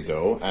years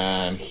ago,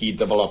 and he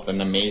developed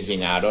an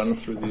amazing add-on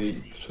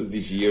through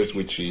these years,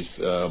 which is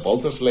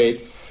Volta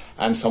Slate.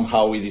 And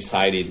somehow we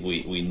decided,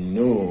 we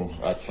knew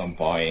at some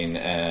point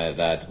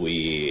that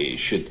we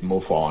should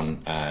move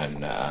on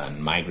and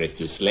migrate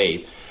to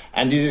Slate.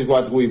 And this is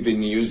what we've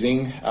been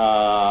using.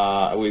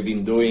 We've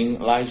been doing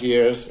last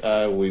years.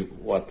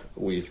 What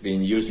we've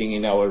been using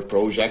in our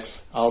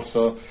projects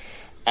also.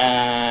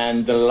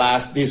 And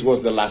this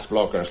was the last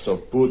blocker. So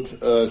put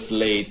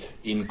Slate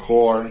in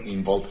core,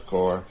 in Volta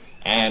core,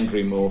 and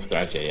remove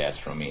Draft.js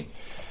from it.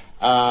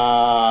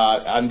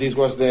 And this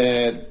was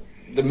the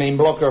main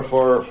blocker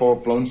for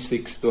Plone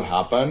 6 to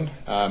happen,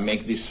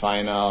 make this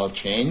final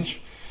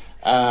change.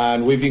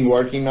 And we've been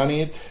working on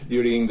it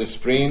during the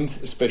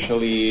sprint,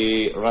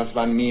 especially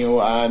Razvan Miu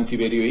and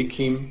Tiberio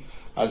Ikim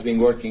has been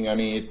working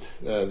on it.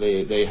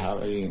 They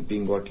have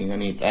been working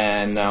on it.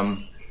 And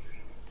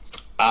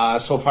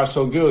so far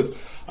so good.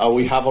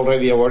 We have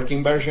already a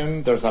working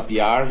version. There's a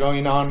PR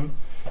going on.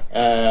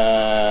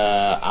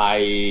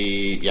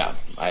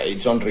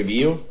 It's on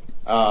review.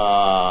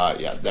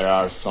 There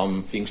are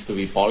some things to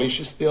be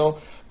polished still,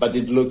 but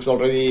it looks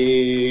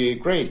already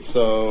great.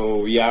 So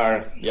we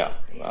are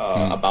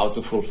about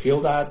to fulfill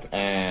that,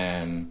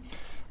 and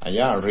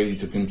ready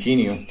to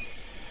continue.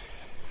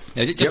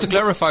 Yeah, just to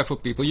clarify for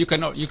people, you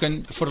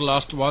can for the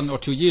last 1 or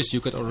 2 years you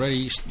could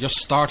already just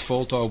start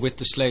Volta with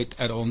the Slate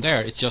add-on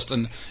there. It's just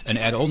an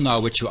add-on now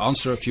which you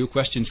answer a few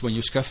questions when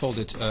you scaffold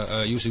it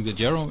using the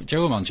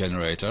German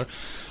generator.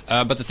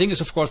 But the thing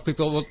is, of course,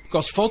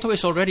 because Volta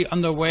is already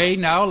underway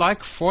now,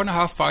 like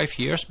 4.5, 5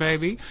 years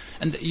maybe,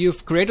 and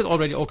you've created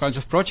already all kinds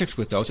of projects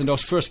with those, and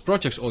those first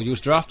projects all use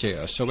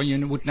Draft.js. So when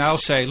you would now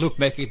say, look,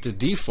 make it the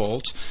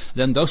default,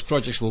 then those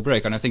projects will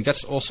break. And I think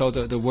that's also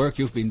the work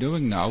you've been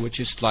doing now, which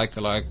is like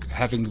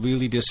having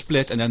really this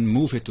split and then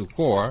move it to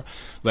core.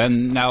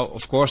 When now,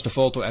 of course, the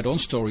Volta add-on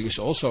story is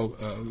also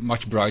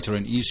much brighter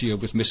and easier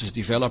with Mrs.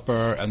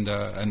 Developer and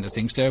the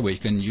things there where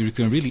you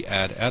can really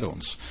add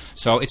add-ons.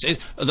 So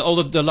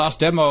all the last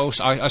demos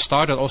I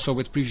started also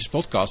with previous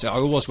podcasts. I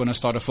always, when I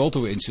start a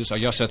Volta instance, I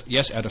just said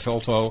yes, add a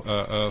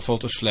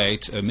Volta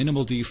Slate,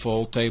 minimal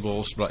default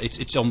tables. But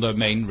it's on the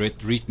main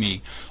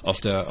README of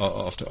the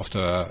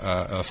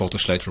Volta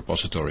Slate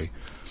repository.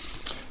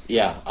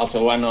 Yeah,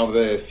 also one of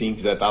the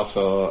things that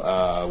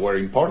also were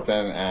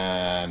important,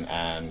 and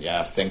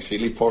thanks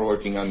Philip for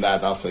working on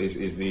that also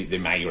is the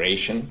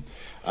migration.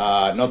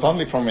 Not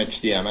only from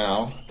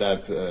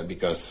HTML,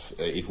 because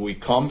if we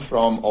come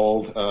from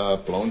old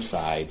Plone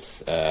sites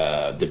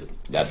that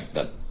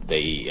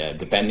they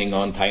depending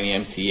on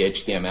TinyMC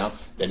HTML,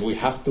 then we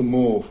have to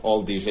move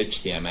all this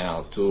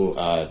HTML to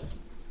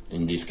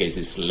in this case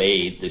the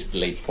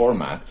Slate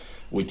format,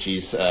 which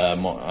is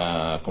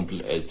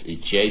it's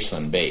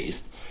JSON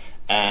based.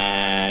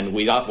 And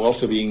we've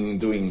also been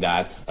doing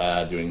that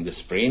during the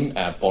sprint,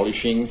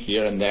 polishing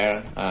here and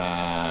there,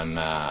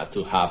 and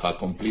to have a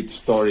complete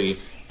story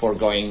for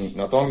going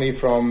not only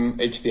from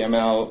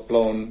HTML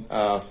Plone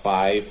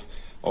 5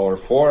 or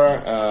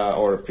 4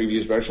 or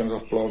previous versions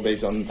of Plone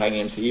based on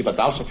TinyMCE, but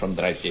also from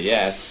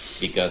Draft.js,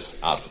 because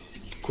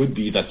could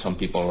be that some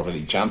people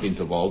already jump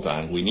into Volta,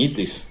 and we need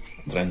this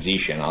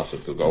transition also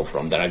to go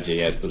from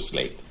Draft.js to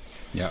Slate.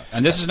 Yeah,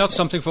 and this is not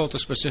something Volta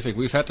specific.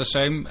 We've had the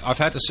same. I've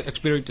had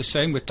experienced the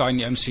same with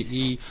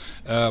TinyMCE.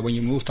 When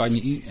you move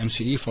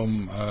TinyMCE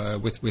from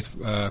with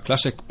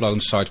classic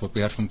Plone sites, what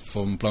we had from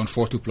Plone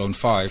 4 to Plone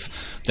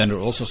 5, then there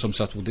are also some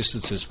subtle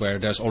distances where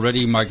there's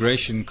already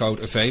migration code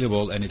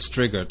available and it's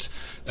triggered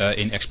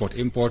in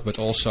export-import, but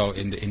also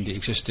in the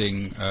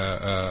existing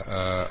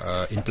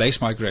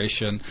in-place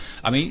migration.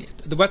 I mean,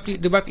 the web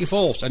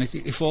evolves, and it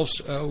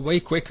evolves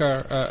way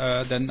quicker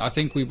than I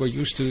think we were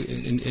used to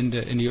in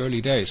the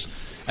early days.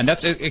 And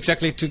that's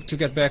exactly to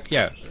get back.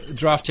 Yeah,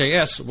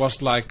 Draft.js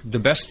was like the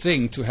best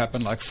thing to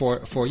happen like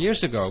four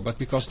years ago. But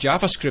because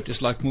JavaScript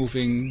is like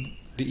moving,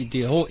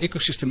 the whole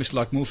ecosystem is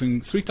like moving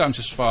 3 times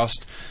as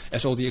fast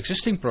as all the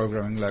existing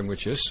programming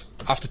languages.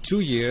 After 2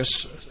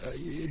 years,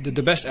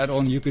 the best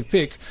add-on you could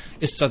pick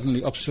is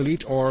suddenly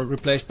obsolete or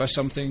replaced by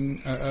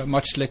something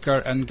much slicker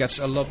and gets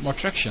a lot more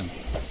traction.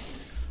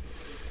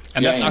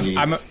 And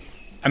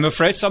I'm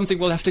afraid something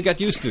we'll have to get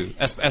used to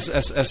as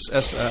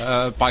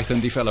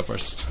Python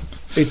developers.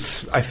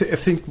 I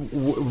think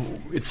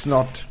it's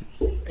not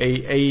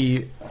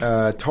a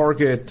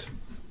target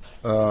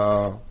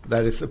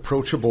that is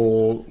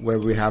approachable where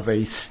we have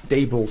a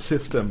stable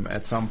system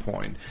at some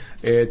point.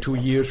 2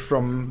 years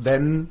from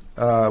then,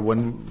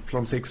 when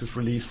Plone 6 is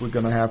released, we're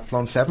going to have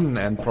Plone 7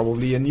 and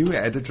probably a new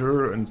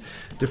editor and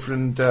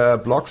different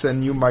blocks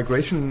and new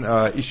migration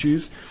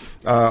issues.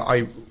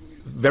 I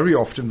very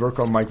often work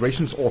on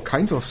migrations, all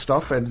kinds of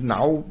stuff, and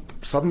now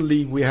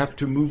suddenly we have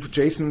to move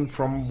JSON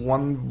from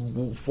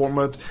one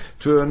format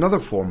to another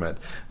format.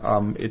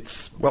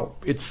 It's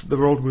the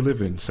world we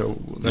live in, so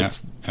that's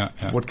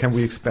what can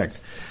we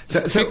expect.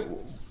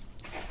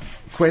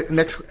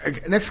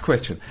 Next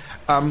question.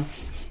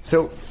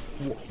 So,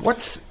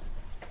 what's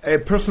a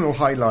personal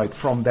highlight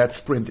from that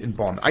sprint in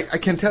Bonn? I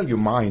can tell you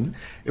mine.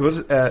 It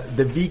was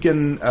the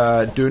vegan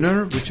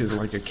döner, which is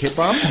like a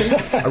kebab thing.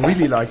 I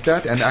really liked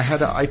that. And I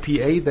had an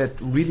IPA that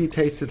really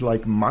tasted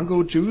like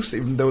mango juice,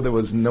 even though there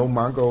was no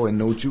mango and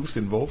no juice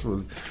involved. It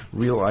was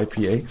real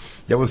IPA.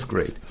 That was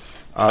great.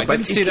 I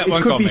didn't see that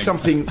one could coming. Be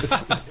something.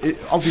 It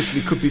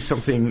obviously could be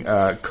something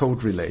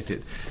code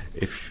related.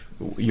 If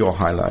your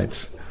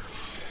highlights.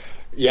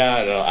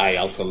 Yeah, no, I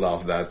also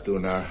love that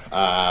tuna.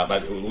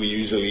 But we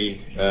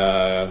usually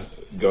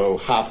go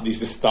have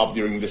this stop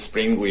during the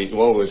spring. We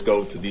always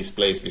go to this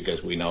place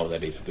because we know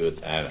that it's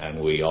good and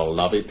we all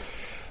love it.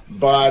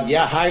 But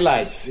yeah,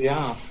 highlights.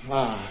 Yeah,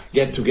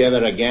 get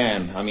together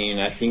again. I mean,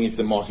 I think it's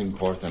the most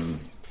important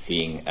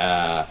thing.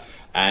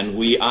 And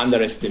we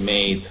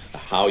underestimate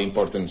how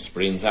important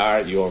sprints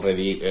are. You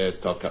already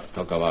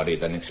talk about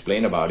it and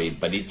explain about it.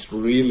 But it's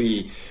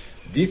really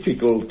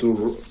difficult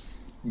to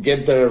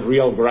get the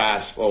real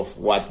grasp of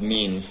what it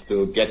means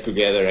to get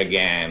together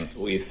again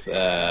with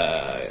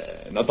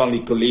not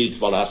only colleagues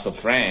but also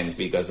friends,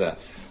 because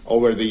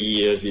over the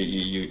years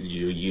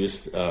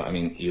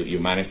you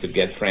managed to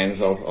get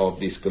friends of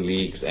these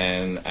colleagues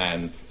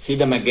and see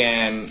them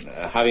again,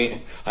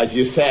 having, as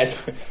you said,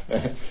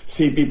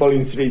 see people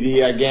in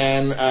 3D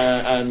again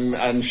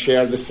and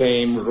share the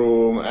same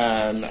room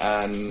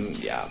and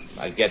yeah,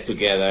 get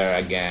together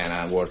again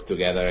and work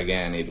together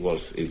again. It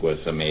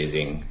was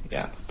amazing,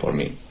 yeah, for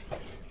me.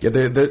 Yeah,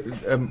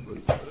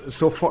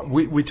 so far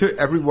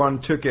everyone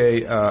took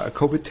a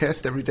COVID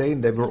test every day,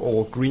 and they were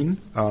all green.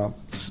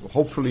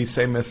 Hopefully,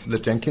 same as the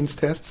Jenkins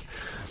tests.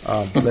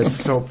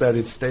 Let's hope that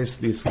it stays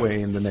this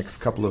way in the next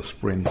couple of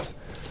sprints.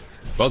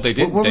 Well, they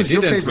didn't with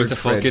the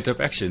full Fred? GitHub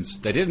Actions.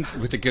 They didn't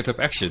with the GitHub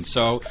Actions.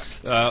 So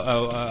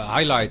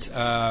highlight.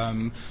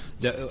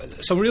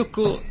 Some real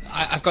cool.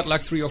 I've got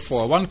like 3 or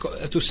 4. One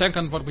to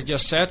second what we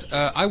just said.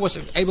 I was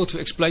able to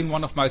explain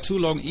one of my too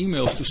long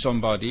emails to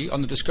somebody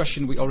on the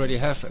discussion we already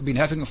have been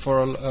having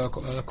for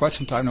quite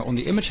some time now on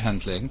the image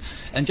handling.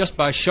 And just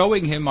by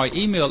showing him my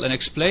email and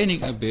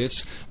explaining a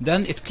bit,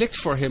 then it clicked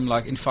for him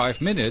like in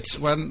 5 minutes.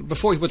 When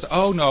before he would,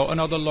 oh no,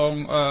 another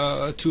long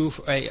 2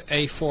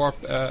 A4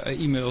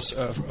 emails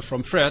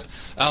from Fred.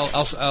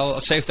 I'll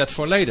save that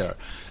for later.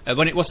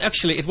 When it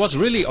was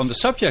really on the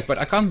subject, but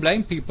I can't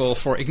blame people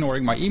for ignoring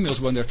my emails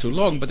when they're too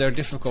long, but they're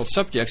difficult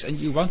subjects and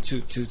you want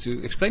to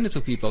explain it to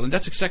people. And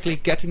that's exactly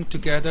getting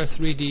together,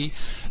 3D.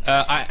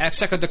 I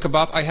second the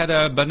kebab. I had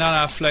a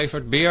banana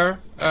flavored beer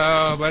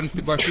where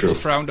people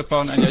frowned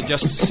upon, and I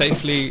just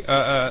safely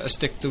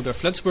stick to the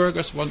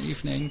Flensburgers one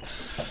evening.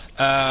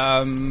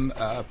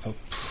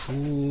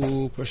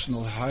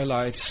 Personal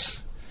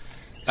highlights.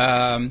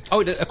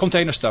 The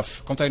container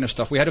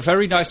stuff. We had a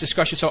very nice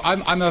discussion. So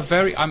I'm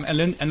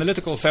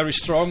analytical, very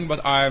strong,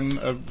 but I'm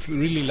a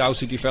really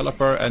lousy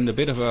developer and a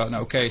bit of an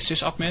okay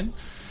sysadmin.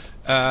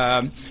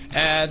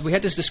 And we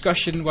had this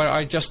discussion where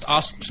I just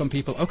asked some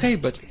people, okay,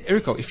 but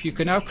Eriko, if you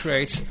can now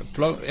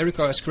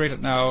Eriko has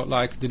created now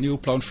like the new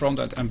Plone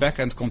front-end and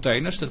back-end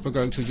containers that we're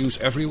going to use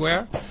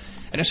everywhere.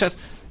 And I said,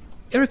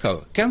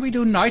 Eriko, can we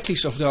do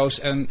nightlies of those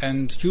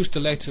and use the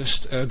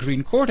latest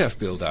green core dev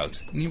build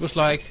out? And he was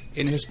like,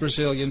 in his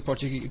Brazilian,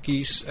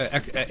 Portuguese,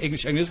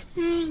 English,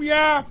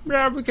 yeah,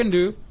 we can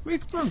do.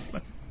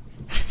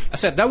 I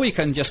said, then we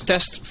can just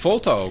test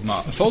photo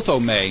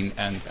main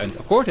and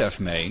core dev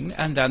main,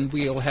 and then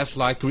we'll have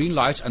like green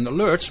lights and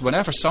alerts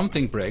whenever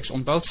something breaks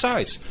on both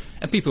sides.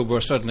 And people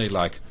were suddenly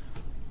like,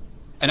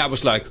 and I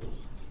was like,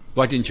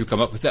 why didn't you come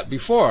up with that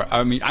before?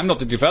 I mean, I'm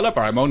not a developer.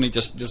 I'm only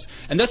just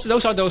and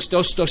those are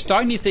those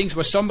tiny things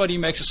where somebody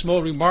makes a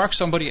small remark,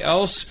 somebody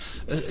else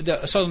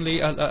suddenly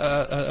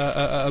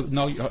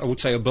no, I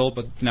would say a bulb,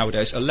 but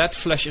nowadays a LED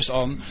flashes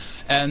on,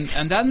 and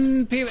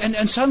then people,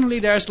 and suddenly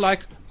there's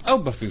like, oh,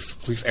 but we've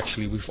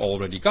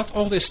already got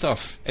all this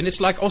stuff, and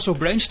it's like also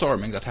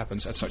brainstorming that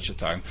happens at such a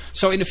time.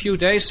 So in a few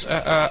days,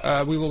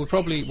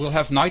 we'll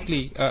have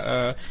nightly,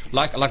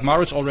 like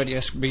Maurits already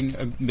has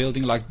been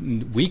building like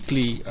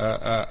weekly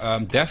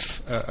dev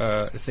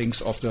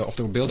things of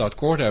the build out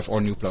core dev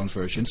or new Plone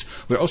versions.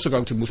 We're also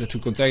going to move it to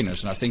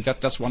containers, and I think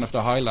that's one of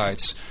the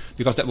highlights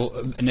because that will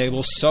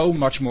enable so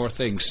much more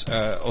things.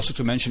 Also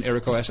to mention,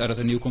 Eriko has added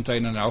a new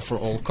container now for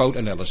all code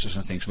analysis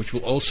and things, which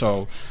will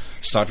also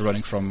start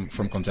running from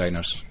containers.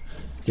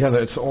 Yeah,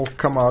 that's all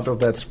come out of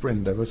that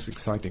sprint. That was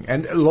exciting.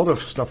 And a lot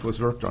of stuff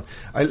was worked on.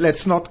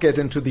 Let's not get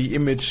into the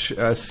image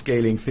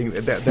scaling thing.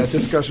 That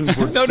discussion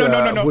would,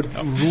 would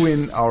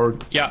ruin our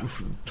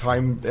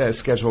time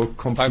schedule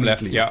completely. Time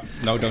left, yeah.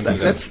 No, don't do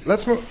that.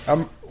 Let's move.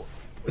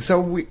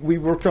 So we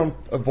worked on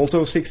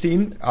Volto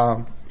 16.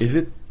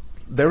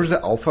 There is an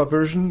alpha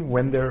version.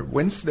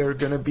 When's there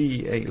going to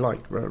be a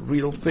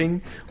real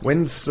thing?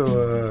 When's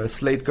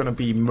Slate going to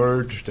be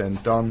merged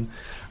and done?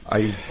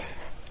 I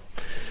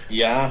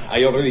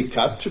already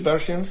cut 2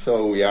 versions,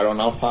 so we are on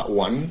Alpha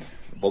 1,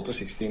 Volto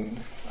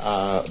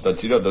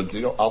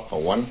 16.0.0 Alpha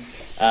 1.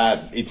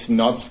 It's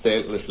not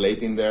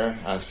Slate in there,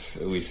 as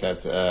we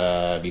said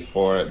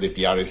before. The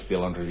PR is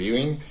still on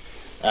reviewing.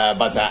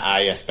 But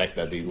I expect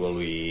that it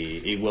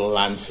will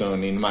land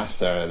soon in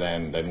master.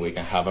 Then we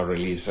can have a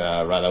release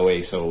right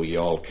away, so we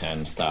all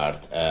can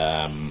start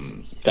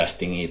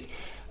testing it.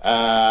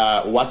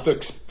 What to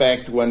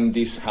expect when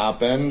this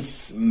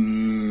happens?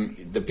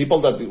 The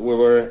people that we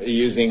were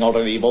using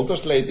already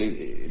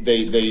Voltoslate,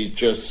 they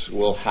just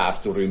will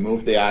have to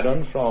remove the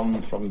add-on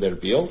from their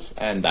builds,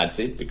 and that's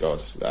it,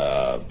 because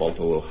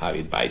Volto will have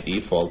it by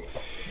default.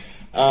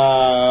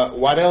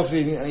 What else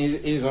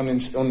is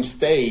on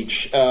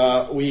stage?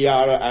 We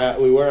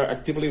were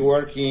actively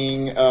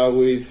working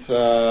with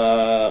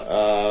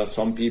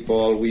some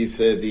people with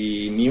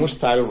the new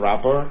style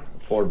wrapper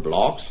for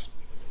blocks.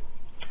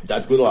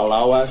 That will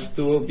allow us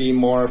to be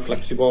more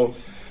flexible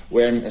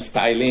when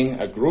styling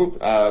a group,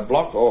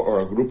 block, or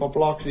a group of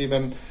blocks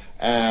even,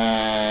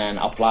 and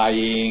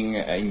applying,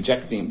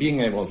 injecting,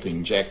 being able to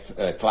inject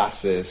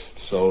classes.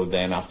 So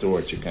then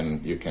afterwards you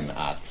can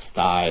add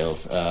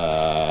styles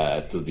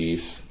to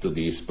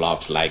these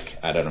blocks, like,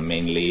 I don't know,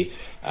 mainly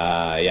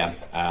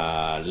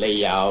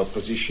layout,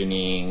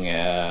 positioning,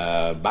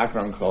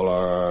 background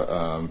color,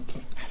 I don't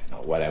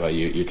know, whatever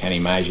you can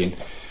imagine.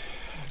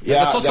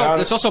 Yeah,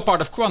 it's also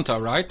part of Quanta,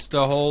 right?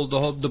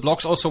 The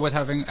blocks also with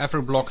having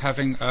every block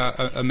having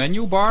a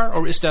menu bar,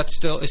 or is that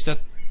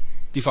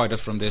divided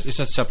from this? Is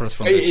that separate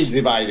from this? It's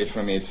divided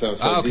from it. So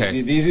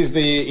okay. This is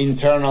the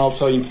internal.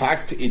 So in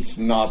fact, it's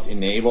not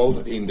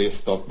enabled in the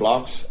stock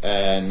blocks,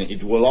 and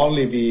it will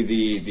only be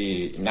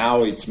the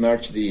now it's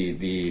merged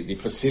the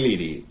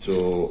facility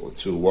to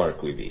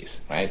work with this,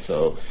 right?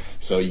 So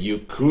you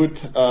could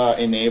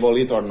enable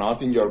it or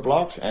not in your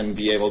blocks and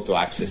be able to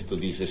access to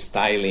this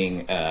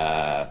styling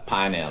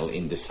panel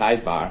in the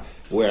sidebar,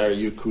 where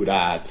you could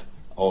add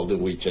all the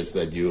widgets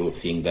that you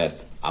think that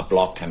a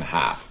block can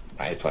have.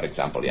 Right? For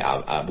example,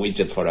 a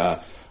widget for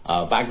a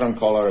background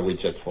color, a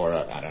widget for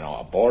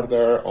a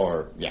border,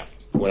 or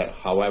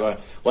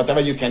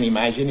whatever you can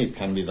imagine, it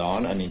can be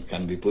done, and it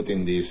can be put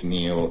in this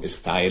new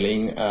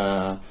styling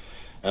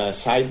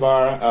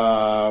sidebar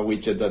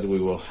widget that we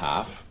will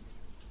have.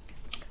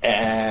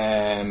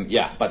 And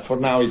but for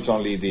now it's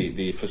only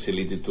the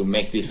facility to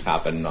make this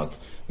happen,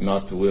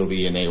 not will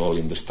be enabled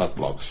in the stock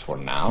blocks for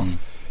now.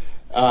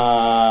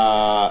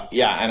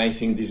 And I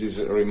think this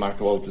is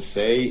remarkable to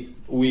say.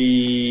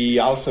 We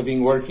also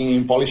been working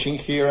in polishing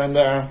here and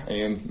there,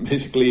 and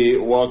basically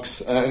wax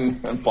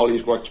and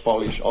polish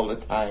all the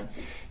time.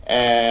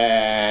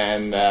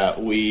 And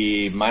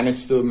we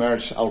managed to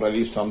merge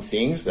already some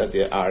things that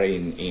are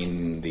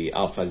in the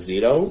Alpha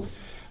 0.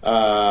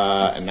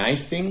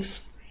 Nice things.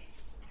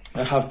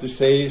 I have to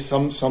say,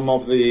 some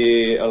of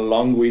the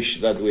long wish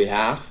that we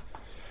have.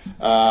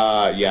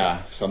 For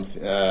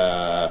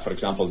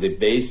example, the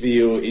base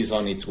view is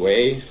on its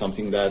way,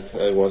 something that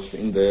was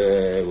in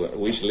the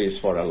wish list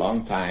for a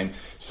long time.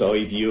 So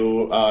if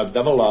you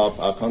develop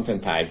a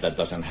content type that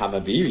doesn't have a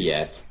view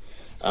yet,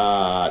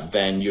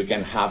 then you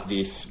can have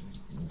this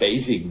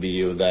basic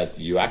view that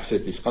you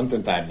access this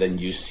content type, then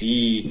you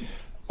see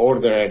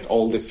ordered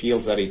all the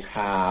fields that it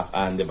have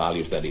and the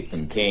values that it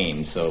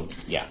contains. So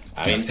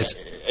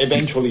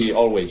eventually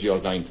always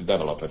you're going to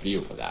develop a view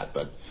for that,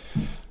 but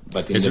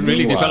it's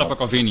really developer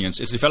convenience.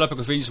 It's developer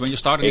convenience. When you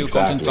start a new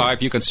content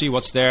type, you can see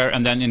what's there,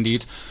 and then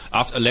indeed,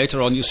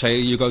 later on, you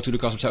go to the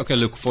customer and say, okay,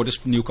 look, for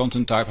this new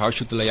content type, how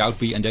should the layout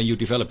be, and then you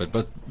develop it.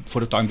 But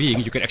for the time being,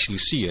 you can actually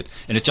see it,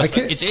 and it's just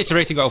it's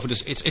iterating over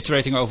this. It's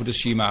iterating over the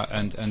schema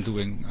and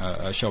doing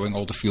showing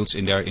all the fields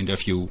in their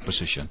view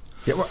position.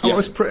 I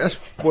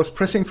was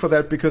pressing for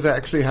that because I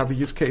actually have a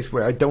use case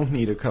where I don't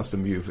need a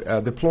custom view.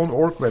 The Plone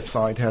org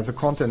website has a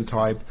content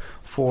type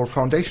for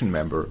Foundation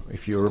member,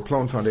 if you're a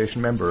Plone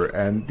Foundation member,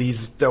 and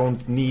these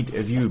don't need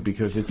a view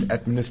because it's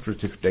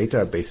administrative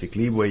data,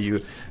 basically, where you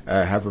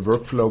have a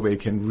workflow where you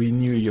can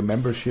renew your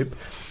membership,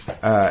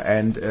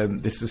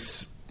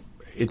 it's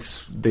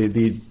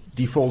the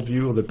default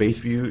view, or the base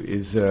view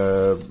is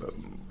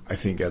I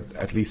think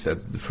at least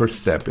at the first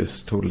step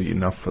is totally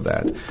enough for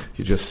that.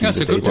 You just see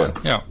the data. Good one.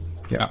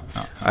 Yeah.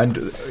 And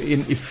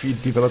if you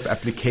develop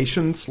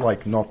applications,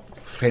 like not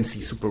fancy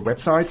super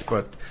websites,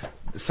 but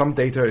some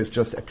data is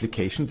just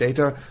application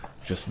data,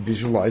 just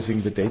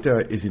visualizing the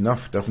data is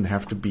enough. Doesn't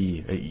have to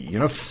be,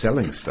 you're not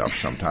selling stuff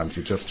sometimes,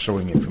 you're just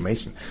showing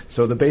information.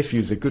 So the base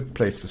view is a good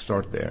place to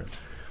start there.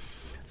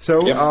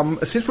 So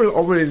since we're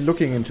already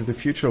looking into the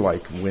future,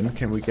 like when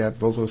can we get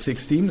Volto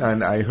 16?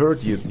 And I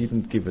heard you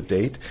didn't give a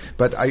date,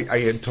 but I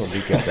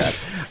totally get that.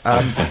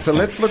 So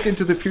let's look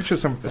into the future.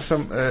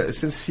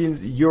 Since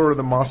you're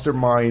the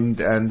mastermind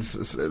and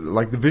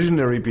like the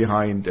visionary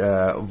behind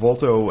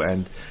Volto,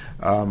 and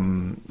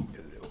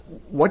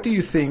what do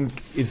you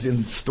think is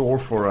in store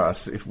for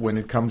us when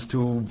it comes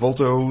to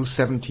Volto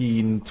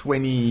 17,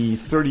 20,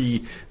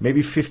 30,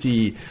 maybe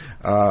 50,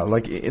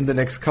 like in the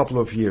next couple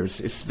of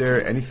years? Is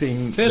there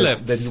anything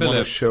that you want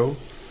to show?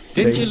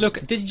 Did you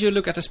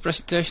look at this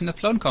presentation at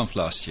PloneConf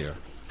last year?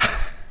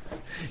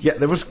 Yeah,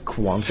 there was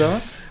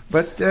Quanta,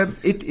 But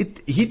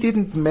he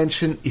didn't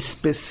mention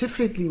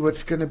specifically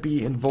what's going to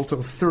be in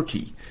Volto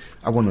 30.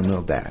 I want to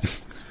know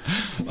that.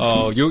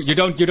 Oh, you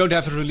don't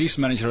have a release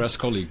manager as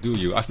colleague, do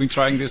you? I've been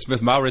trying this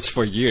with Maurits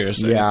for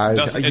years. Yeah,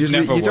 it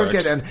never you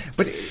works. Don't get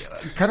but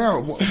kind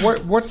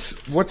of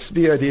what's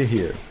the idea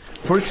here?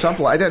 For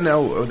example, I don't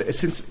know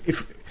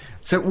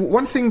So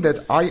one thing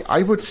that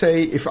I would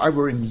say, if I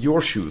were in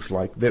your shoes,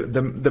 like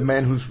the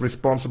man who's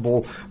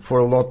responsible for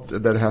a lot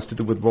that has to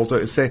do with Volto,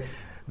 is say,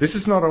 this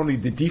is not only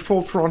the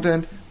default front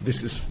end,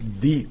 this is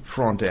the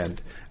front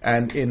end.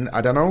 And in,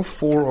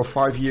 4 or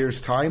 5 years'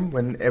 time,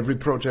 when every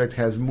project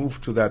has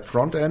moved to that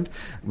front end,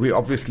 we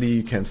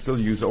obviously can still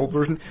use old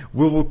version.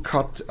 We will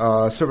cut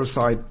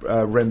server-side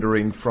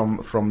rendering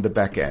from the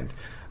back end.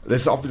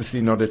 There's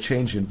obviously not a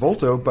change in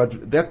Volto,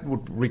 but that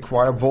would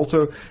require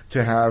Volto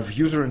to have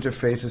user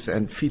interfaces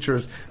and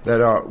features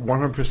that are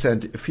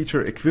 100%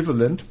 feature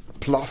equivalent,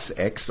 plus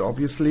X,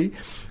 obviously,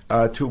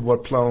 to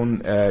what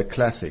Plone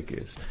Classic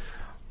is.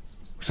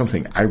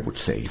 Something I would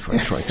say if I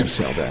tried to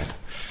sell that.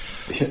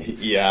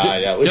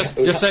 Yeah.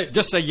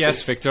 Just say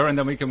yes, Victor, and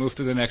then we can move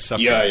to the next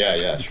subject.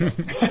 Yeah. Sure.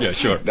 Yeah,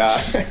 sure.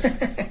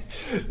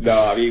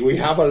 No, I mean, we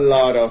have a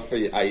lot of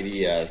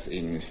ideas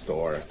in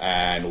store,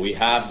 and we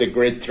have the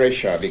great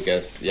treasure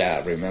because,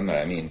 remember,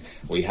 I mean,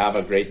 we have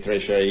a great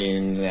treasure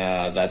in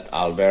that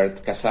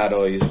Albert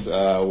Casado is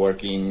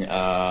working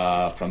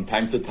from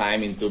time to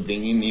time into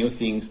bringing new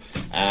things,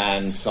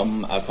 and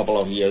a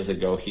couple of years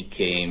ago he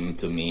came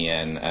to me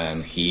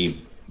and he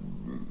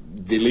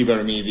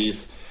delivered me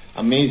this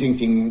amazing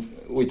thing,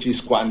 which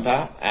is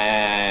Quanta,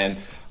 and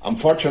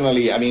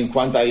unfortunately, I mean,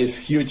 Quanta is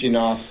huge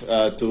enough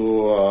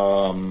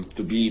to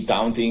be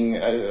daunting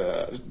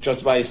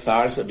just by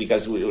stars,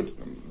 because we were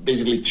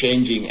basically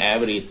changing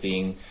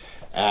everything,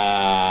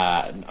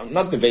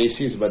 not the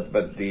basis, but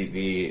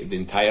the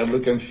entire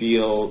look and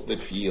feel, the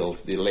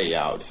fields, the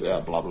layouts,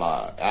 blah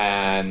blah,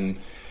 and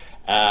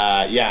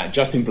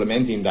just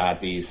implementing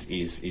that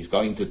is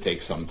going to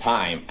take some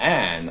time,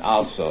 and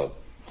also.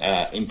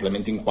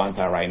 Implementing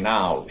Quanta right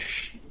now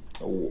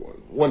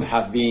wouldn't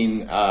have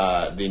been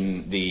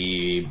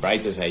the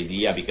brightest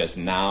idea, because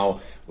now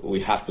we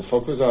have to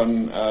focus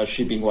on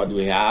shipping what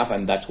we have,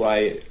 and that's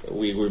why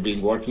we've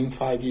been working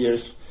 5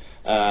 years.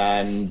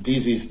 And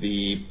this is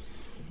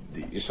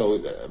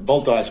so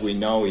Volto as we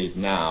know it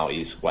now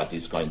is what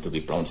is going to be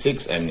Plone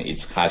 6, and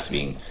it has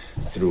been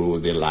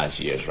through the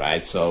last years,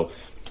 right? So.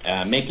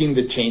 Making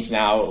the change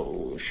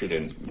now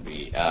shouldn't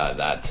be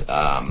that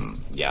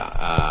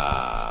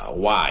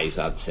wise,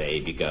 I'd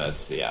say,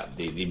 because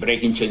the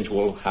breaking change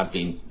will have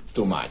been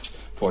too much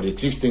for the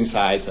existing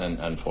sites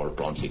and for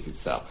Plone 6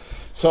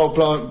 itself. So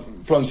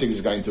Plone 6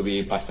 is going to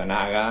be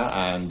Pastanaga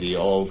and the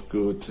old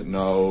good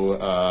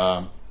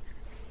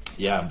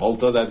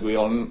Volto that we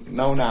all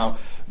know now.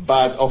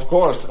 But of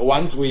course,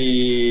 once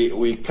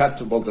we cut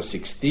to Volto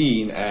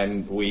 16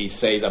 and we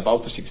say that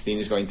Volto 16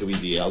 is going to be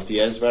the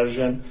LTS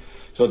version.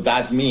 So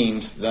that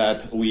means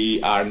that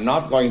we are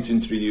not going to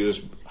introduce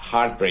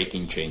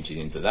heartbreaking changes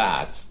into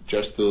that,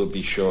 just to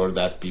be sure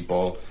that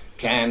people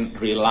can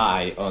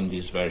rely on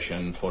this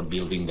version for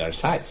building their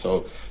sites.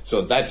 So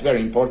that's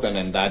very important,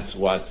 and that's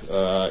what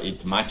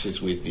it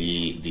matches with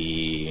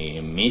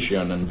the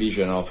mission and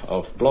vision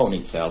of Plone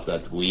itself,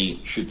 that we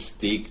should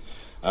stick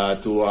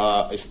to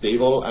a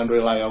stable and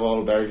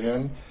reliable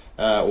version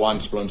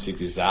once Plone 6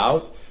 is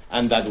out,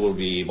 and that will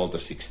be Volto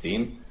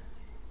 16.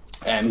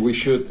 And we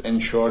should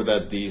ensure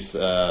that this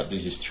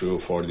is true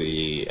for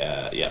the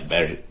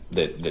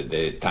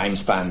time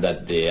span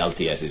that the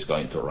LTS is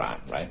going to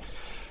run, right?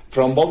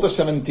 From Volto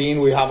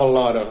 17, we have a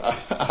lot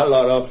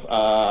of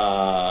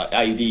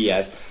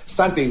ideas,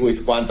 starting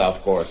with Quanta,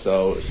 of course.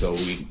 So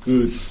we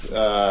could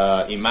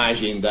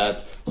imagine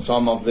that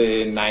some of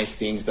the nice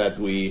things that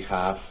we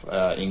have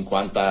in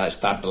Quanta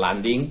start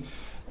landing.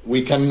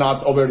 We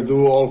cannot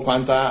overdo all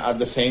Quanta at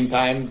the same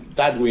time,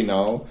 that we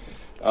know.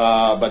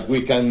 But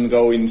we can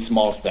go in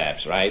small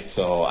steps, right?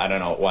 So, I don't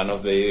know, one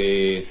of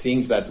the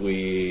things that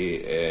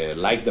we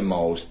like the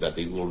most, that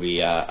it will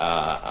be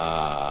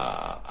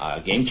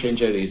a game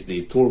changer, is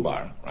the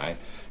toolbar, right?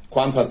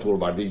 Quanta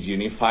toolbar, this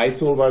unified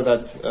toolbar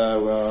that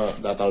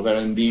Albert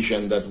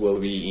envisioned, that will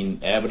be in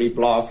every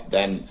block.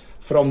 Then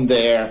from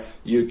there,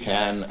 you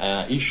can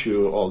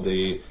issue all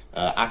the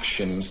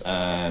actions,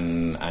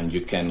 and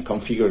you can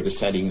configure the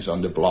settings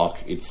on the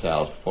block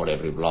itself for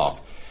every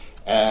block.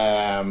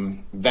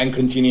 Then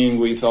continuing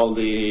with all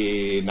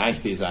the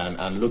niceties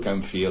and look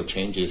and feel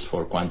changes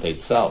for Quanta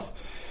itself.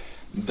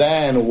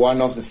 Then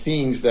one of the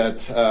things that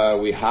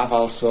we have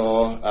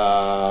also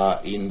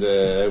in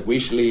the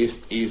wish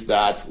list is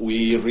that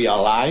we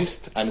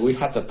realized, and we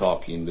had a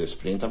talk in the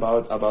sprint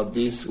about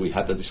this, we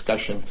had a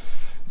discussion,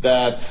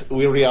 that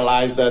we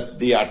realized that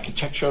the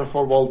architecture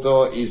for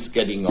Volto is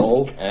getting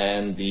old,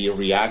 and the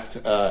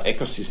React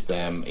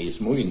ecosystem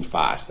is moving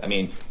fast. I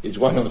mean, it's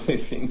one of the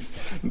things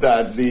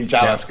that the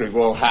JavaScript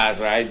world has,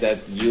 right?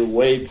 That you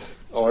wait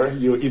or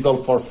you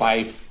idle for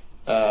 5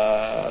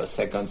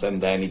 seconds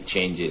and then it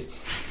changes.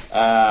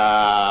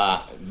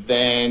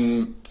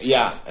 Then,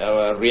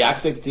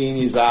 React 18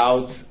 is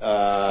out.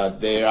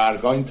 There are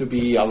going to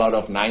be a lot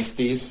of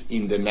niceties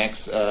in the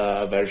next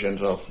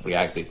versions of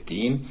React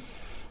 18,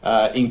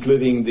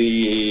 including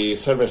the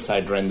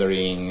server-side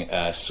rendering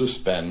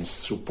suspense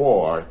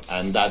support,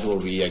 and that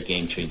will be a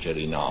game changer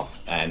enough.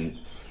 And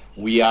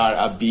we are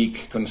a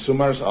big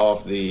consumers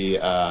of the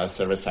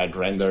server-side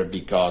render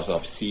because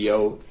of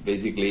SEO.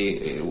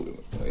 Basically,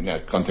 in a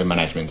content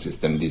management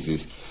system, this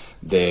is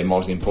the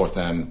most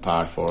important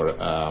part for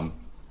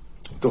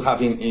to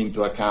have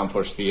into account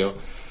for SEO.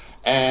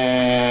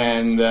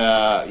 And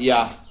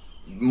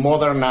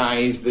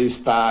modernize the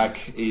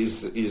stack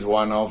is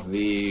one of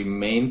the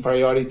main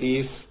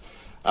priorities.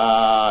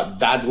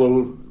 That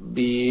will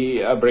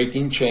be a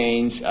breaking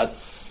change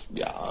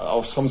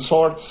of some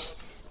sorts.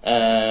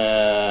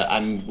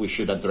 And we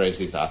should address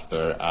it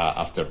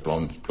after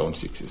Plone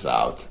 6 is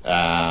out.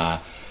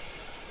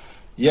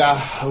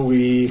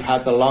 We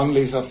had a long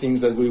list of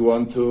things that we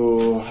want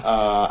to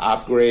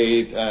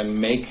upgrade and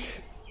make,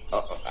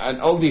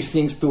 and all these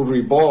things to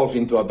revolve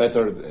into a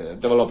better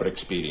developer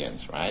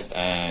experience, right?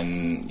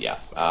 And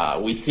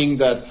we think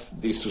that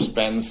the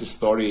suspense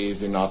story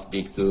is enough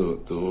big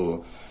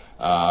to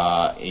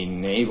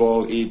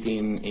enable it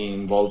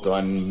in Volto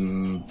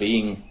and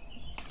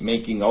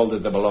making all the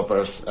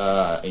developers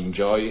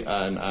enjoy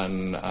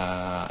and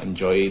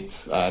enjoy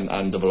it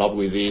and develop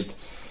with it.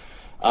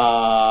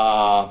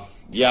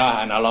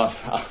 And a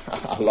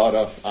lot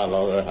of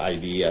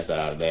ideas that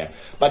are there,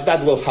 but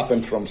that will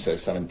happen from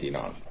 17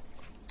 on.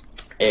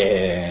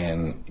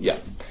 And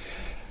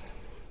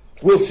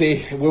we'll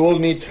see. We will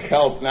need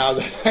help now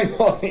that I'm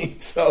on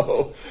it.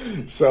 So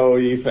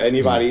if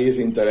anybody is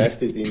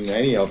interested in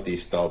any of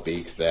these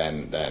topics,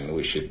 then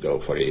we should go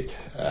for it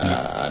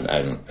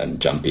and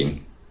jump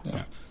in.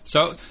 Yeah.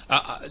 So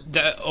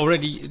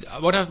already,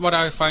 what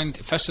I find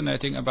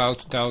fascinating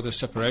about now the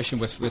separation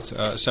with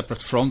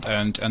separate front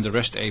end and the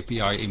REST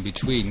API in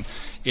between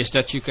is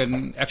that you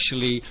can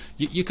actually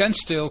you can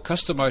still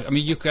customize. I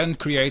mean, you can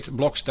create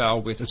block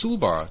style with a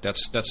toolbar.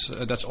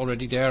 That's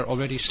already there.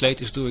 Already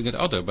Slate is doing it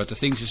but the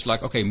thing is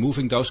like, okay,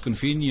 moving those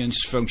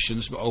convenience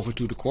functions over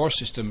to the core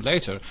system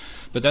later.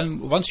 But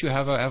then once you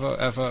have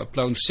a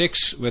Plone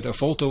 6 with a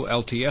Volto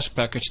LTS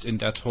packaged in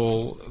that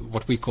whole,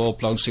 what we call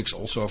Plone 6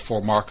 also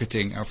for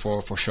marketing and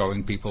for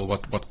showing people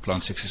what Plone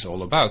 6 is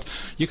all about,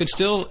 you can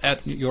still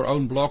add your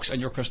own blocks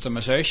and your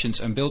customizations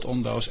and build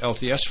on those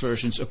LTS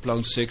versions a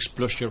Plone 6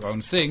 plus your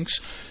own things,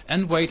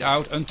 and wait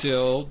out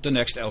until the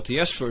next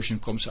LTS version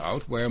comes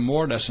out, where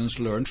more lessons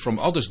learned from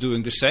others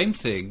doing the same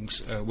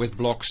things with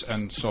blocks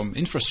and some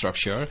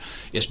infrastructure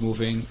is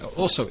moving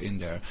also in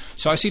there.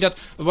 So I see that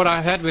what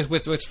I had with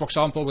for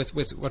example, with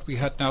what we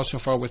had now so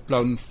far with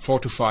Plone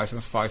 4 to 5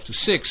 and 5 to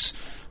 6,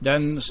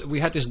 then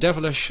we had this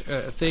devilish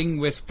thing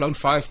with Plone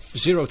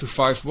 5.0 to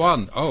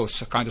 5.1. Oh,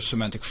 it's a kind of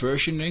semantic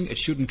versioning. It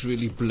shouldn't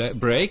really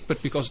break,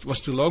 but because it was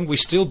too long, we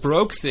still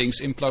broke things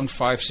in Plone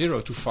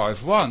 5.0 to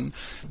 5.1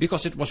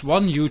 because it was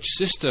one huge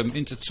system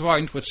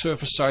intertwined with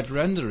server-side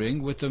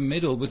rendering, with the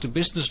middle, with the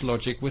business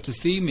logic, with the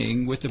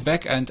theming, with the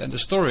backend and the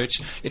storage.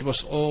 It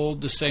was all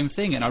the same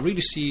thing, and I really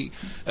see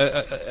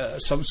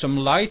some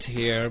light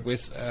here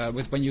with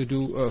when you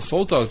do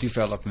Volto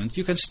development.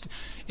 You can.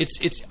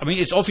 I mean,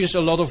 it's obvious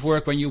a lot of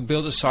work when you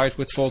build a site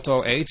with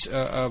Volto 8,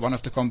 one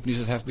of the companies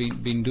that have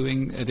been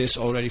doing this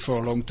already for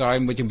a long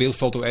time, but you build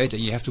Volto 8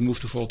 and you have to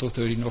move to Volto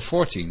 13 or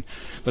 14.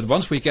 But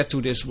once we get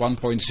to this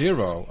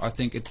 1.0, I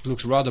think it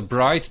looks rather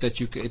bright that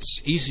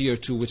it's easier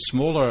to, with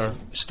smaller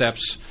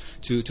steps,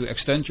 to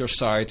extend your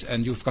site,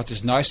 and you've got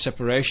this nice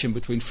separation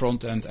between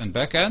front end and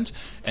back end,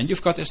 and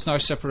you've got this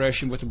nice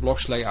separation with the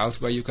blocks layout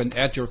where you can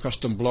add your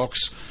custom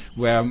blocks,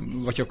 where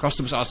what your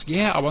customers ask,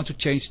 I want to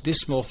change this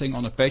small thing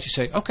on a page, you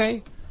say,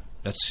 okay,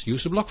 let's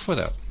use a block for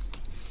that.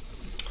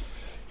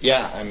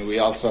 Yeah, and we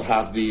also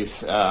have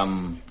this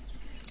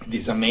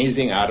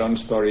amazing add-on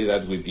story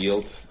that we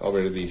built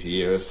over these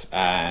years,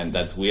 and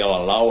that will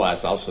allow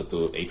us also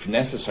to, if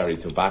necessary,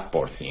 to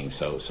backport things.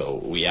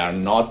 So we are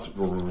not.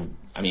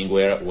 I mean,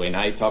 when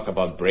I talk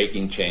about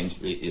breaking change,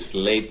 the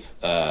Slate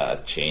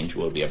change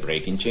will be a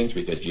breaking change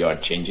because you are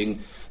changing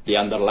the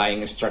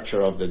underlying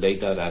structure of the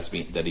data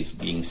that is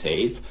being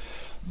saved.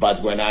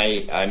 But when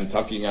I'm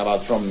talking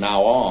about from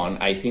now on,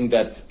 I think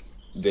that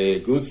the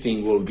good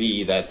thing will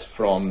be that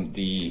from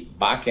the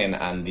backend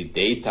and the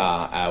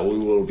data, we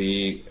will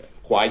be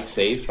quite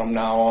safe from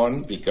now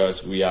on,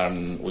 because we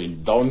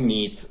don't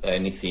need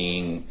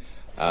anything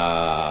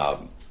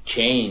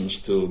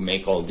change to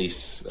make all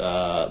these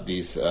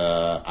upgrades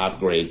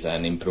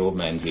and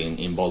improvements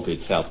in Volto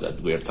itself that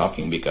we're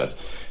talking, because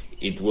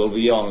it will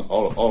be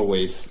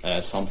always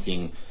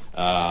something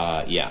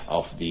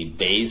of the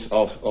base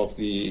of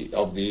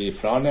the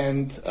front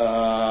end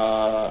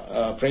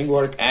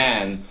framework,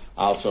 and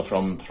also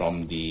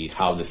from the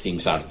how the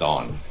things are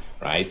done,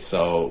 right?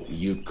 So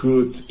you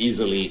could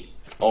easily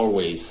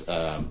always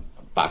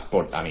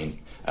backport. I mean,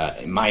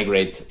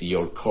 migrate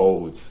your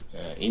code.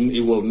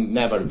 It will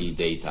never be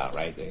data,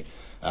 right?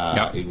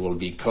 It will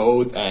be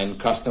code and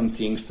custom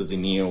things to the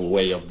new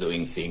way of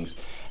doing things.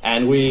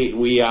 And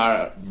we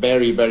are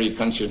very, very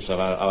conscious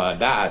about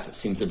that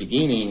since the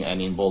beginning.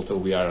 And in Volto,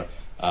 we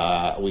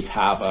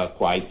have a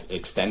quite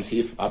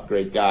extensive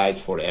upgrade guide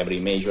for every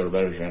major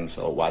version.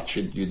 So what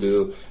should you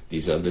do?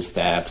 These are the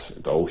steps.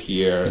 Go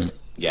here.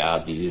 Yeah,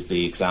 this is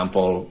the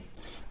example.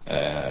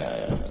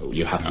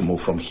 You have to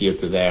move from here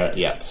to there.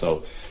 Yeah.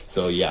 So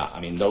yeah.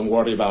 I mean, don't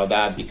worry about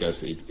that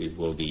because it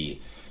will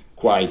be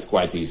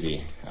quite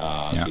easy.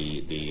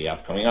 The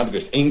upcoming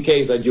upgrades. In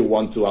case that you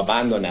want to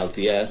abandon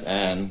LTS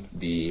and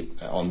be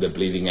on the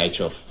bleeding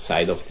edge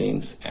side of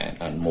things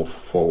and move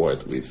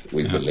forward with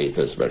the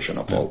latest version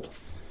of Volt.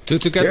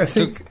 I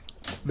think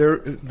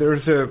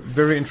there's a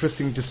very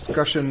interesting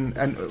discussion,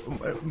 and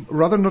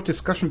rather not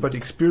discussion, but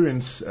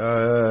experience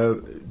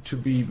to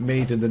be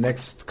made in the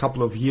next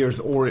couple of years,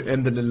 or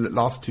in the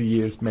last 2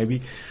 years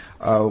maybe,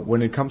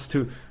 when it comes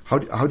to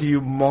how do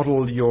you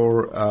model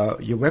your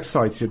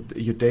websites,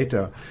 your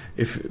data?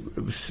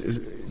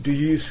 Do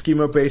you use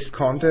schema-based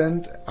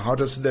content? How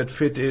does that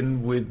fit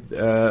in with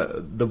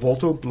the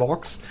Volto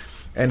blocks?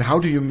 And how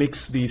do you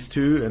mix these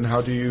two, and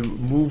how do you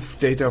move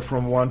data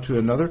from one to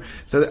another?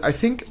 So I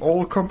think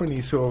all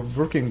companies who are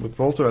working with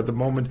Volto at the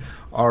moment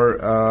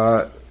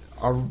are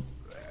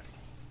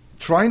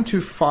trying to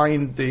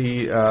find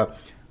the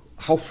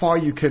how far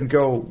you can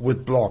go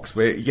with blocks,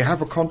 where you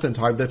have a content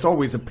type that's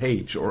always a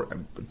page or a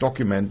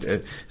document,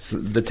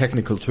 the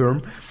technical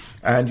term,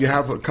 and you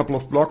have a couple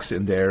of blocks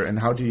in there. And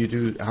how do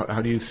you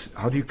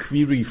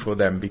query for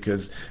them,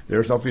 because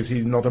there's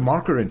obviously not a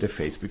marker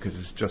interface because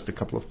it's just a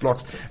couple of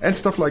blocks and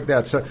stuff like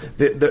that. So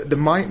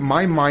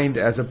my mind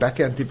as a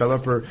backend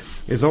developer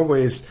is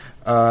always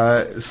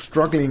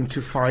struggling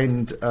to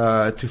find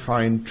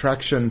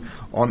traction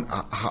on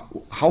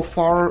how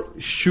far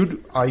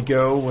should I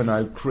go when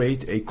I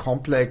create a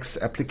complex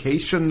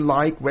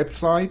application-like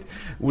website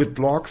with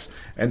blocks,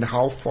 and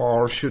how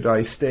far should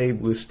I stay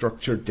with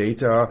structured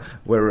data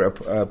where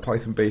a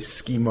Python-based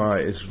schema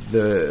is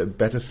the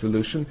better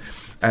solution.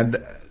 And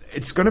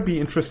it's going to be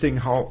interesting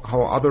how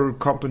other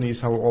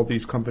companies, how all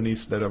these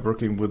companies that are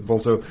working with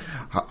Volto,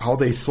 how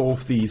they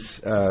solve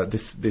these.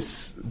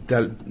 It's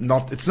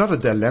not a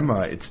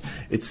dilemma. It's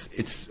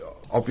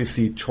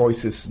obviously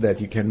choices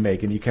that you can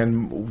make, and you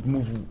can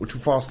move too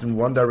fast in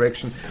one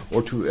direction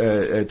or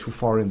too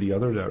far in the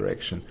other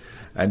direction,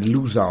 and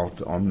lose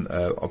out on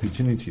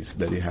opportunities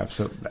that you have.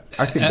 So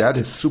I think that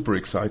is super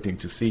exciting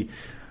to see.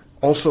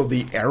 Also,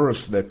 the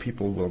errors that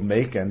people will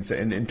make, and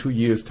in 2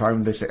 years'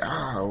 time they say,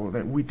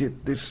 we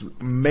did this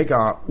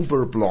mega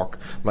Uber block,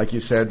 like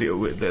you said,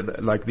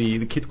 like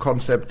the kit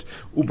concept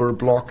Uber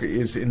block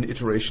is in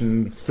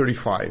iteration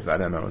 35. I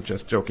don't know,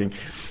 just joking,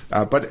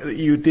 but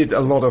you did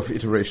a lot of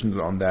iterations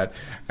on that,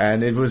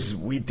 and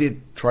we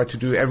did try to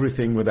do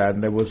everything with that,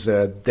 and there was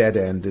a dead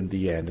end in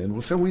the end,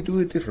 and so we do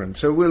it different.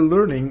 So we're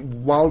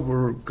learning while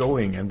we're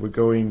going, and we're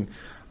going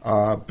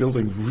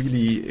building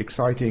really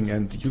exciting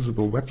and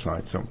usable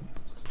websites. So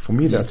for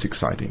me, that's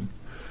exciting.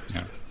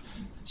 Yeah.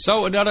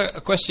 So another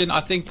question, I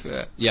think,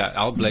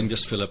 I'll blame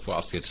just Philip for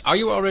asking it. Are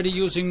you already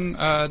using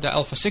the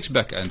Alpha 6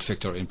 backend,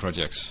 Victor, in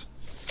projects?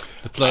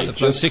 The Plone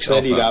 6 set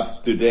Alpha. It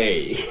up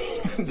today,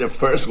 the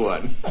first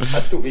one,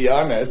 to be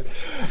honest,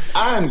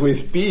 and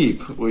with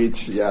Peep,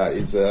 which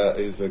is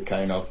a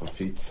kind of a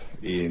feat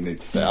in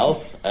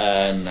itself,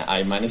 and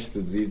I managed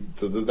to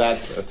do that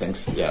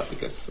thanks,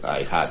 because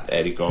I had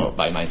Erico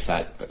by my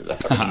side.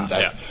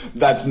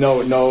 That's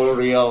no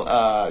real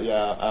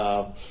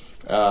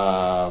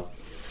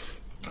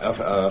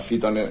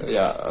fit on it,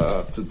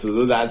 to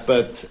do that.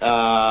 But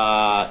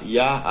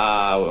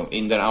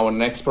in our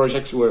next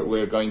projects,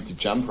 we're going to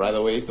jump right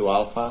away to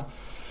Alpha,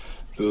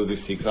 to the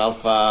 6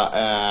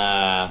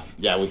 Alpha.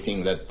 We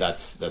think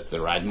that's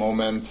the right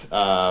moment.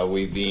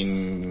 We've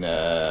been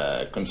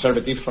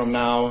conservative from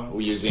now.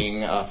 We're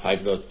using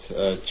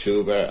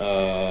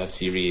 5.2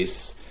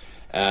 series.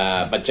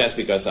 But just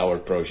because our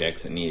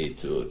project needed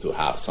to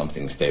have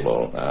something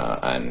stable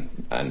and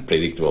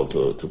predictable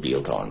to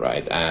build on,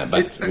 right?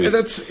 But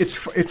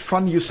it's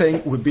fun you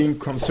saying we're being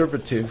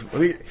conservative,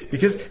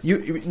 because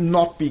you're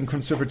not being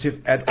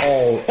conservative at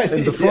all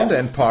in the front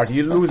end part.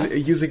 You're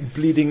using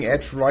bleeding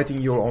edge, writing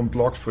your own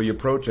blocks for your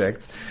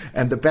project,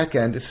 and the back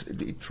end is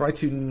try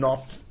to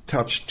not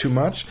touch too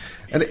much,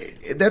 and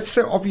that's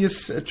the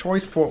obvious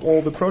choice for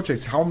all the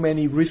projects. How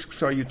many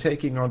risks are you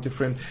taking on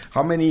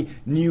how many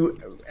new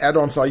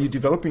add-ons are you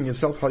developing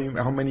yourself?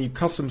 How many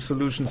custom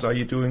solutions are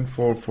you doing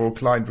for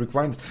client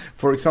requirements?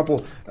 For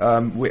example,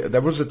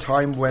 there was a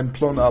time when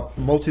Plone Up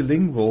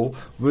multilingual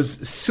was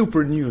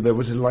super new. There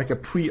was like a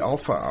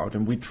pre-alpha out,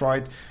 and we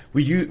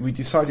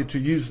decided to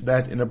use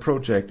that in a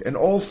project, and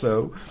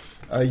also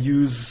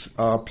use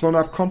Plone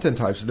Up content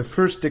types, the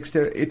first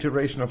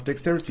iteration of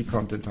dexterity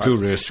content types. 2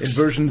 risks. In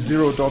version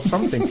 0.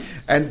 something.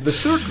 And the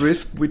third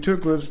risk we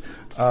took was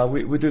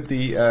we did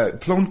the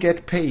Plone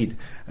Get Paid.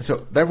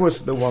 So that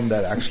was the one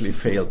that actually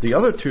failed. The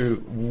other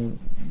two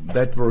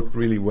that worked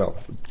really well.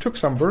 It took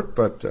some work,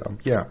 but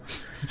yeah.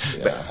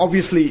 But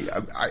obviously,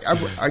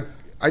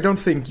 I don't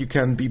think you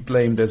can be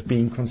blamed as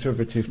being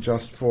conservative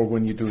just for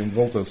when you're doing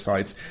Volto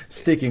sites,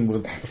 sticking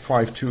with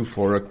 5.2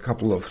 for a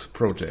couple of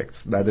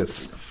projects. That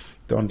is,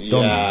 we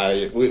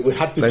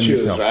had to choose,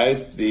 yourself.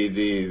 Right?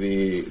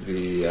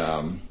 The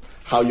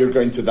how you're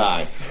going to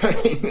die.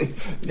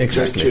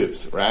 Exactly.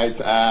 Choose, right?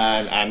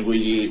 And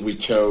we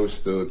chose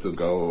to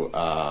go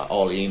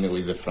all in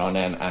with the front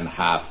end and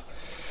have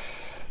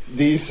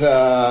this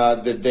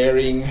the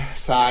daring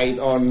side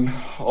on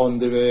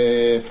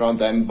the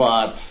front end,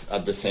 but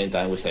at the same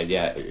time we said,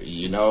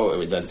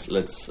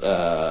 let's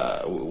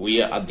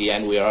we at the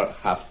end we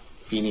have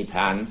finite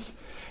hands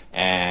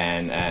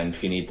and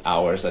finite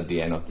hours at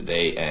the end of the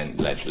day,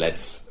 and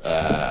let's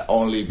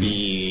only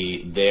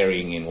be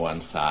daring in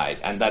one side,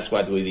 and that's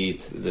what we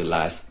did the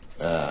last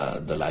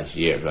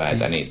year,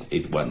 right? And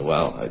it went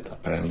well,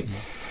 apparently.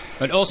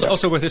 But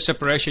also with this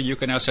separation, you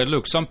can now say,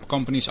 look, some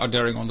companies are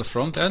daring on the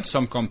front end,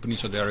 some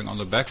companies are daring on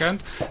the back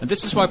end. And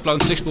this is why Plone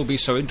 6 will be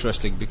so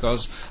interesting,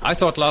 because I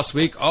thought last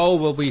week,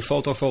 we'll be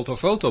photo.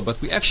 But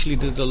we actually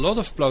did a lot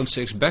of Plone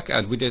 6 back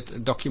end. We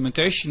did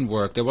documentation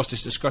work. There was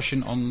this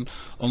discussion on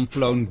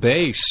Plone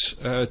base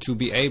to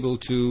be able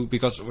to,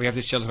 because we have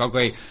this challenge,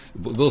 okay,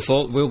 will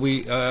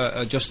we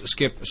just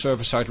skip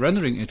server-side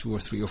rendering in 2 or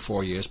 3 or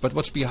 4 years? But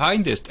what's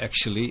behind it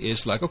actually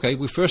is like, okay,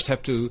 we first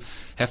have to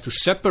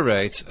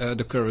separate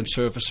the current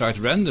server-side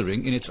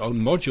rendering in its own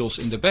modules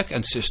in the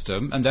back-end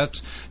system, and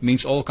that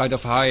means all kind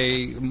of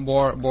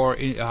more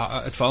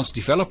advanced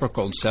developer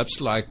concepts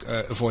like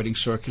avoiding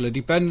circular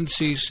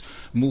dependencies,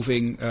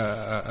 moving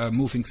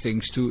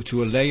things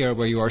to a layer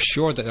where you are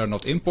sure that they're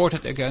not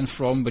imported again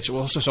from, which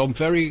was also some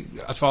very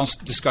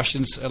advanced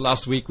discussions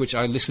last week, which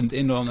I listened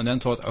in on and then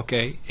thought,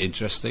 okay,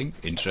 interesting.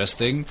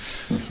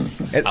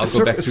 I'll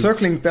go back to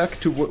circling back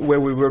to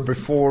where we were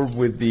before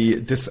with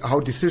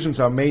how decisions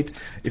are made.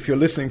 If you're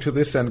listening to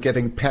this and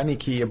getting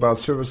panicky about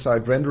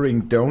server-side rendering,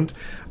 don't.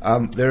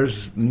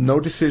 There's no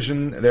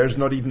decision. There's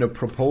not even a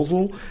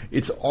proposal.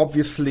 It's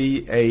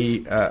obviously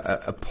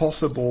a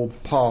possible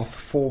path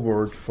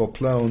forward for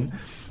Plone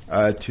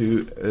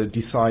to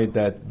decide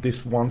that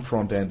this one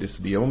front end is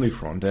the only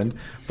front end.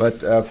 But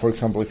for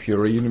example, if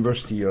you're a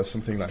university or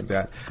something like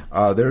that,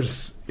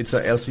 it's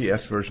a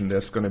LTS version.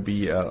 There's going to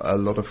be a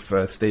lot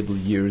of stable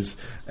years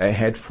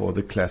ahead for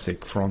the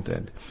classic front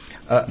end.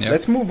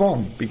 Let's move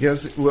on,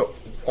 because we're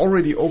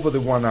already over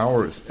the 1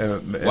 hour.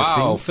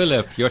 Wow,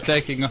 Philip, you're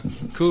taking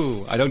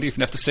cool. I don't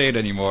even have to say it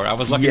anymore. I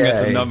was looking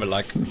at the number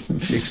like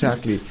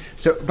exactly.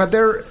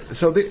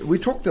 We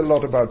talked a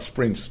lot about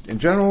sprints in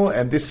general,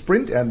 and this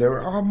sprint, and there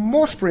are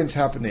more sprints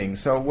happening.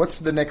 So what's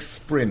the next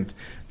sprint,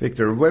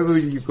 Victor? Where will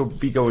you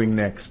be going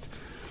next?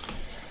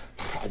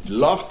 I'd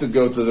love to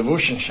go to the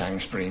Buschenschank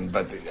sprint,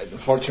 but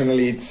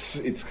unfortunately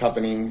it's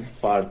happening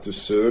far too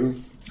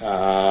soon.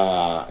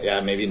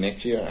 Maybe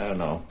next year. I don't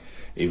know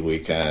if we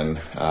can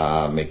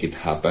make it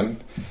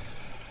happen.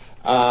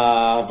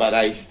 But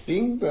I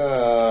think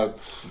that,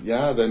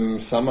 then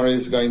summer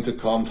is going to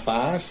come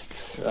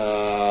fast.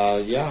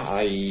 I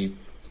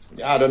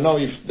don't know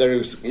if there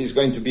is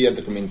going to be a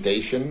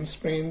documentation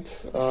sprint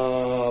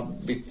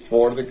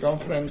before the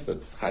conference.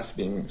 That has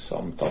been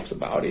some talks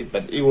about it,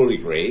 but it will be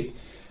great.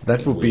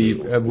 That would be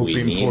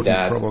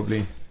important,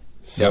 probably.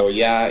 So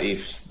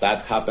if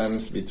that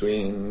happens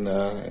between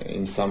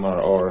in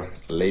summer or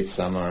late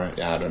summer,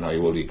 I don't know,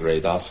 it will be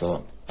great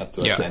also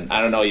to attend.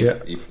 I don't know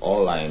if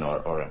online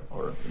or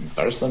in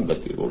person,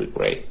 but it will be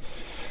great.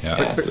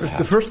 But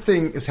the first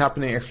thing is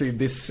happening actually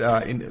this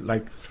in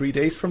like 3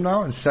 days from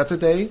now, on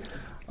Saturday.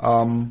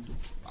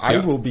 I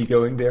will be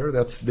going there.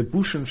 That's the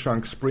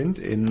Buschenschank sprint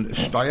in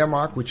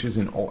Steiermark, which is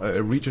in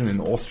a region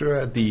in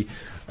Austria at the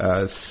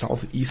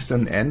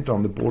southeastern end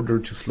on the border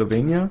to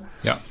Slovenia.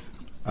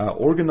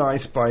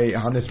 Organized by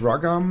Hannes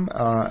Ragam,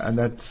 and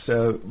that's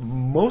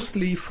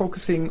mostly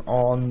focusing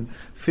on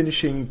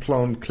finishing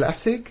Plone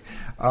Classic,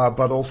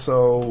 but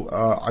also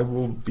I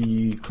will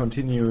be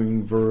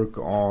continuing work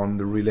on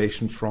the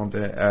relations front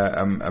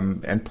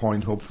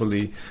endpoint,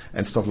 hopefully,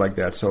 and stuff like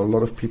that. So a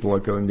lot of people are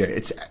going there.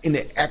 It's in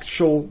an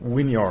actual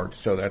vineyard,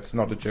 so that's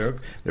not a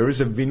joke. There is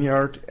a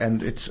vineyard,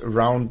 and it's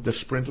around the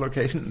sprint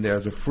location.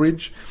 There's a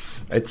fridge.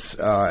 It's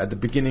at the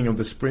beginning of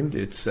the sprint.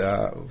 It's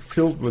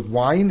filled with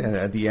wine, and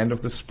at the end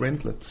of the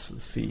sprint, let's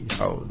see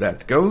how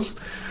that goes.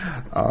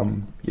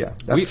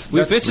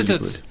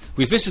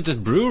 We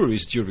visited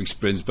breweries during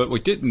sprints, but we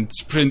didn't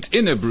sprint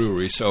in a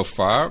brewery so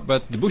far.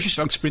 But the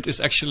Buschenschank sprint is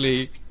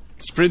actually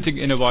sprinting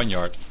in a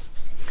vineyard.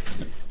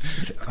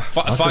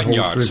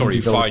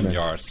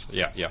 Vineyard.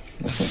 Yeah.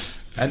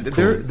 And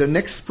cool. The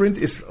next sprint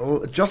is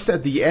just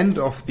at the end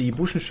of the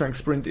Buschenschank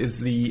sprint is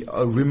the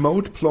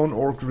remote Plone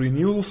org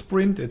renewal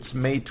sprint. It's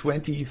May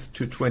 20th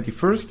to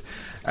 21st.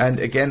 And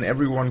again,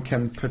 everyone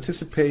can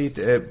participate,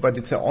 but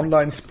it's an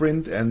online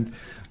sprint. And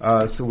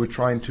so we're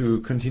trying to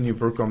continue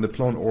work on the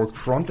Plone org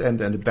front end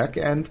and the back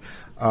end.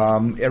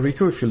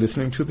 Enrico, if you're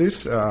listening to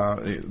this,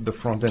 the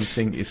front-end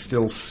thing is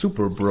still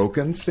super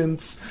broken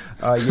since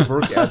you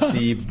work at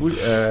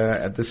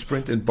the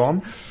sprint in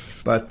Bonn.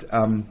 But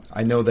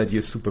I know that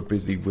you're super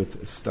busy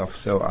with stuff,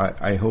 so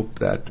I hope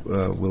that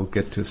we'll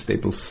get to a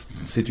stable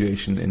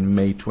situation in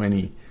May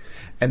 20.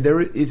 And there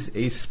is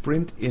a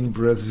sprint in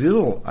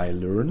Brazil, I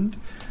learned.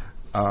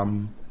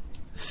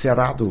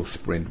 Cerrado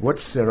sprint.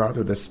 What's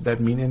Cerrado? Does that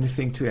mean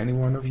anything to any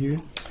one of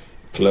you?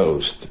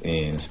 Closed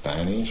in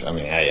Spanish. I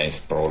mean, it's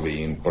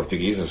probably in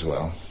Portuguese as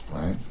well,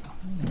 right?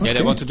 Okay. Yeah,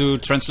 they want to do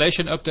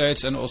translation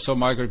updates and also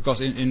migrate,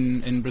 because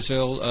in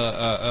Brazil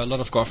a lot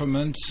of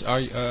governments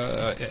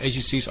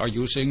agencies are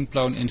using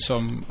Plone in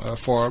some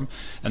form,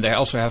 and they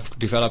also have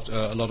developed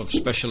a lot of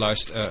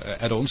specialized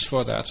add-ons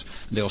for that.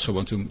 They also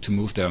want to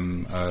move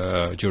them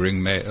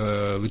during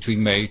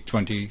between May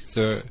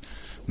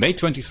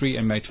 23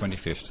 and May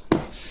 25th.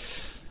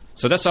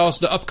 So that's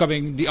also the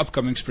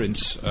upcoming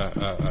sprints for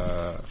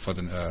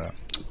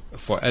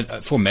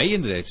May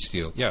in the date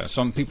still. Yeah,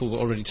 some people will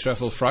already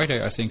travel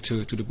Friday, I think,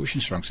 to the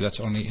Buschenschank. So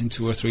that's only in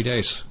 2 or 3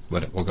 days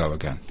when it will go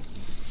again.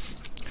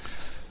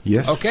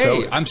 Yes. Okay,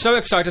 so I'm so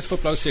excited for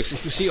Plone 6.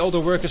 If you see all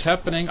the work is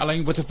happening, I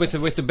mean, with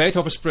the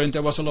Beethoven sprint,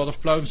 there was a lot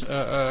of Plone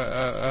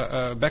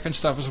backend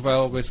stuff as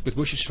well. With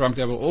Buschenschank,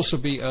 there will also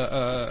be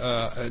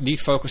a neat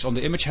focus on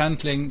the image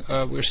handling.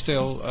 We're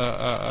still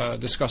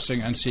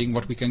discussing and seeing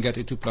what we can get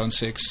into Plone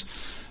 6.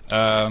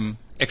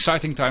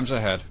 Exciting times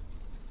ahead.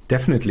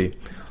 Definitely.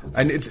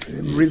 And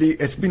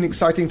it's been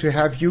exciting to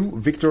have you,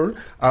 Victor.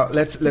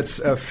 Let's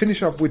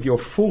finish up with your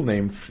full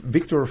name,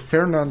 Victor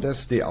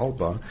Fernandez de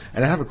Alba.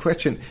 And I have a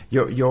question.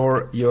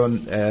 Your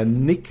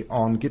nick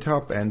on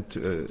GitHub and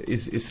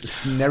is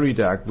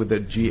Sneridag with a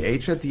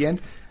GH at the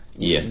end.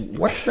 Yeah.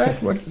 What's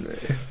that?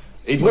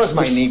 It was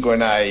my nick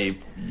when I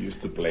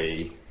used to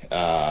play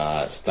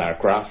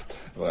StarCraft,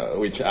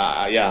 which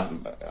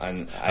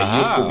and I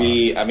used to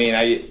be. I mean,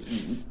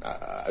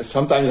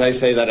 sometimes I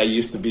say that I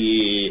used to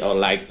be or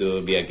like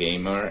to be a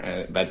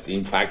gamer, but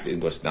in fact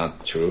it was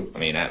not true. I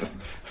mean,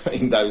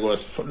 that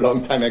was a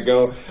long time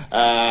ago.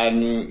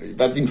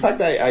 But in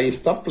fact, I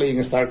stopped playing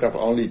StarCraft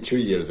only 2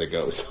 years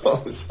ago.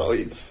 So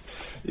it's.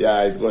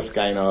 Yeah, it was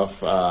kind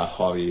of a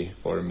hobby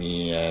for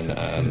me and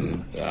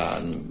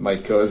my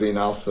cousin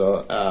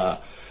also.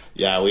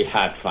 Yeah, we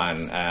had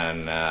fun,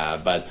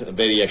 but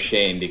very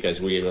ashamed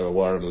because we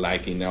were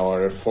like in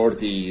our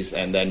 40s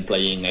and then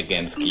playing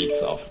against kids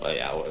of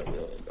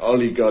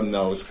only God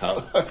knows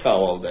how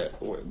old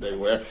they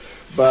were.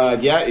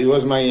 But yeah, it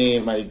was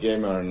my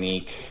gamer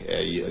nick.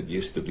 It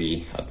used to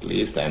be, at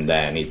least, and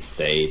then it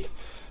stayed.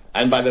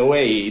 And by the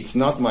way, it's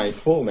not my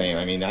full name.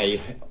 I mean, I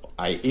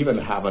even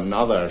have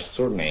another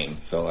surname,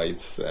 so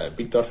it's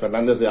Victor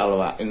Fernandez de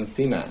Alba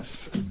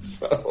Encinas.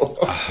 So.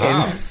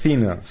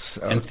 Encinas.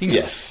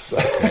 Yes.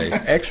 Okay.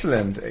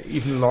 Excellent.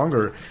 Even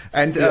longer.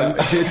 And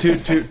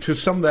to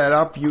sum that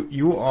up,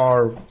 you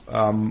are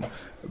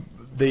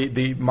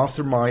the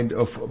mastermind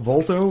of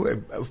Volto,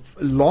 a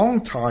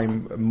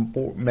long-time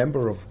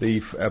member of the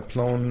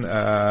Plone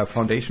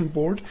Foundation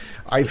Board.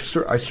 I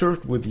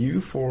served with you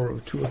for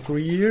 2 or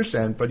 3 years,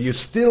 but you're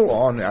still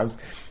on. I've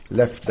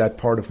left that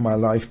part of my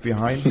life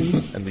behind me,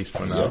 at least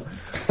for now.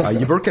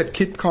 You work at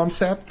Kit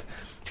Concept,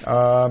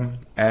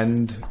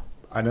 and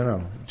I don't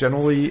know,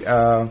 generally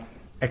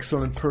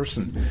excellent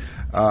person.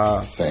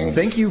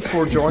 Thank you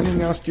for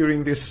joining us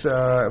during this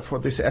for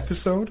this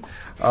episode.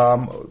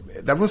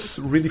 That was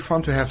really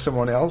fun to have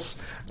someone else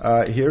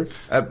here.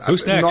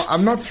 Who's next?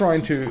 I'm not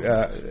trying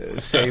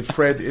to say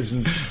Fred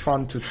isn't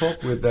fun to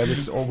talk with. That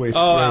is always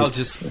great. I'll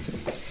just...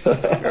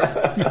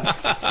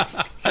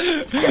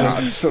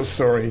 I'm so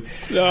sorry.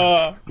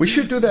 We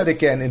should do that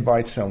again.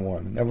 Invite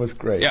someone. That was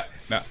great. Yeah.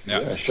 Sure.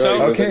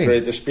 So, it was a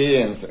great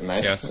experience.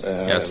 Nice.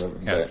 Yes.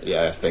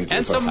 Yeah. Thank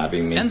you for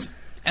having me.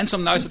 And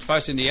some nice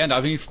advice in the end. I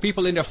mean, for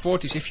people in their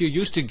 40s, if you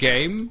used to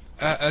game,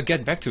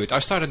 get back to it. I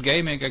started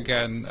gaming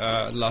again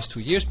the last 2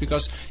 years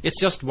because it's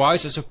just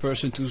wise as a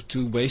person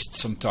to waste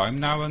some time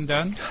now and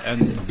then.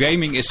 And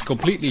gaming is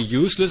completely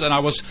useless. And I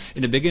was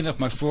in the beginning of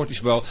my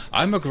 40s. Well,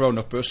 I'm a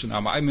grown-up person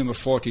now. I'm in my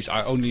 40s.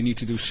 I only need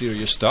to do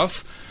serious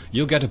stuff.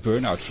 You'll get a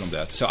burnout from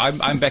that. So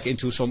I'm back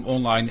into some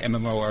online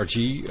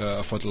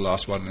MMORG for the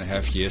last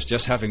 1.5 years,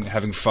 just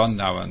having fun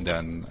now and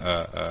then.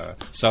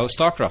 So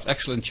StarCraft,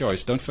 excellent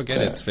choice. Don't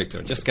forget it,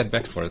 Victor. Just get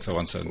back for it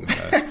once in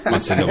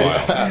a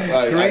while.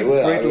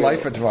 Great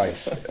life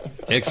advice.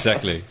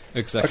 Exactly.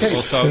 Okay,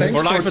 also,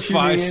 for life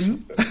advice,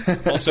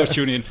 also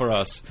tune in for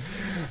us.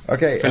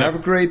 Okay, and have a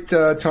great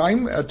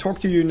time.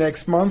 Talk to you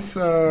next month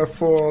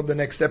for the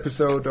next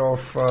episode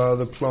of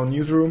the Plone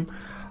Newsroom.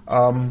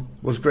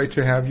 Was great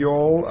to have you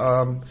all.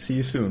 See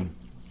you soon.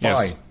 Yes.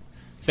 Bye.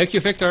 Thank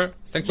you, Victor.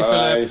 Thank you,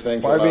 Bye. Philip.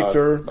 Thanks Bye,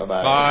 Victor.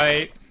 Bye-bye.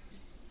 Bye.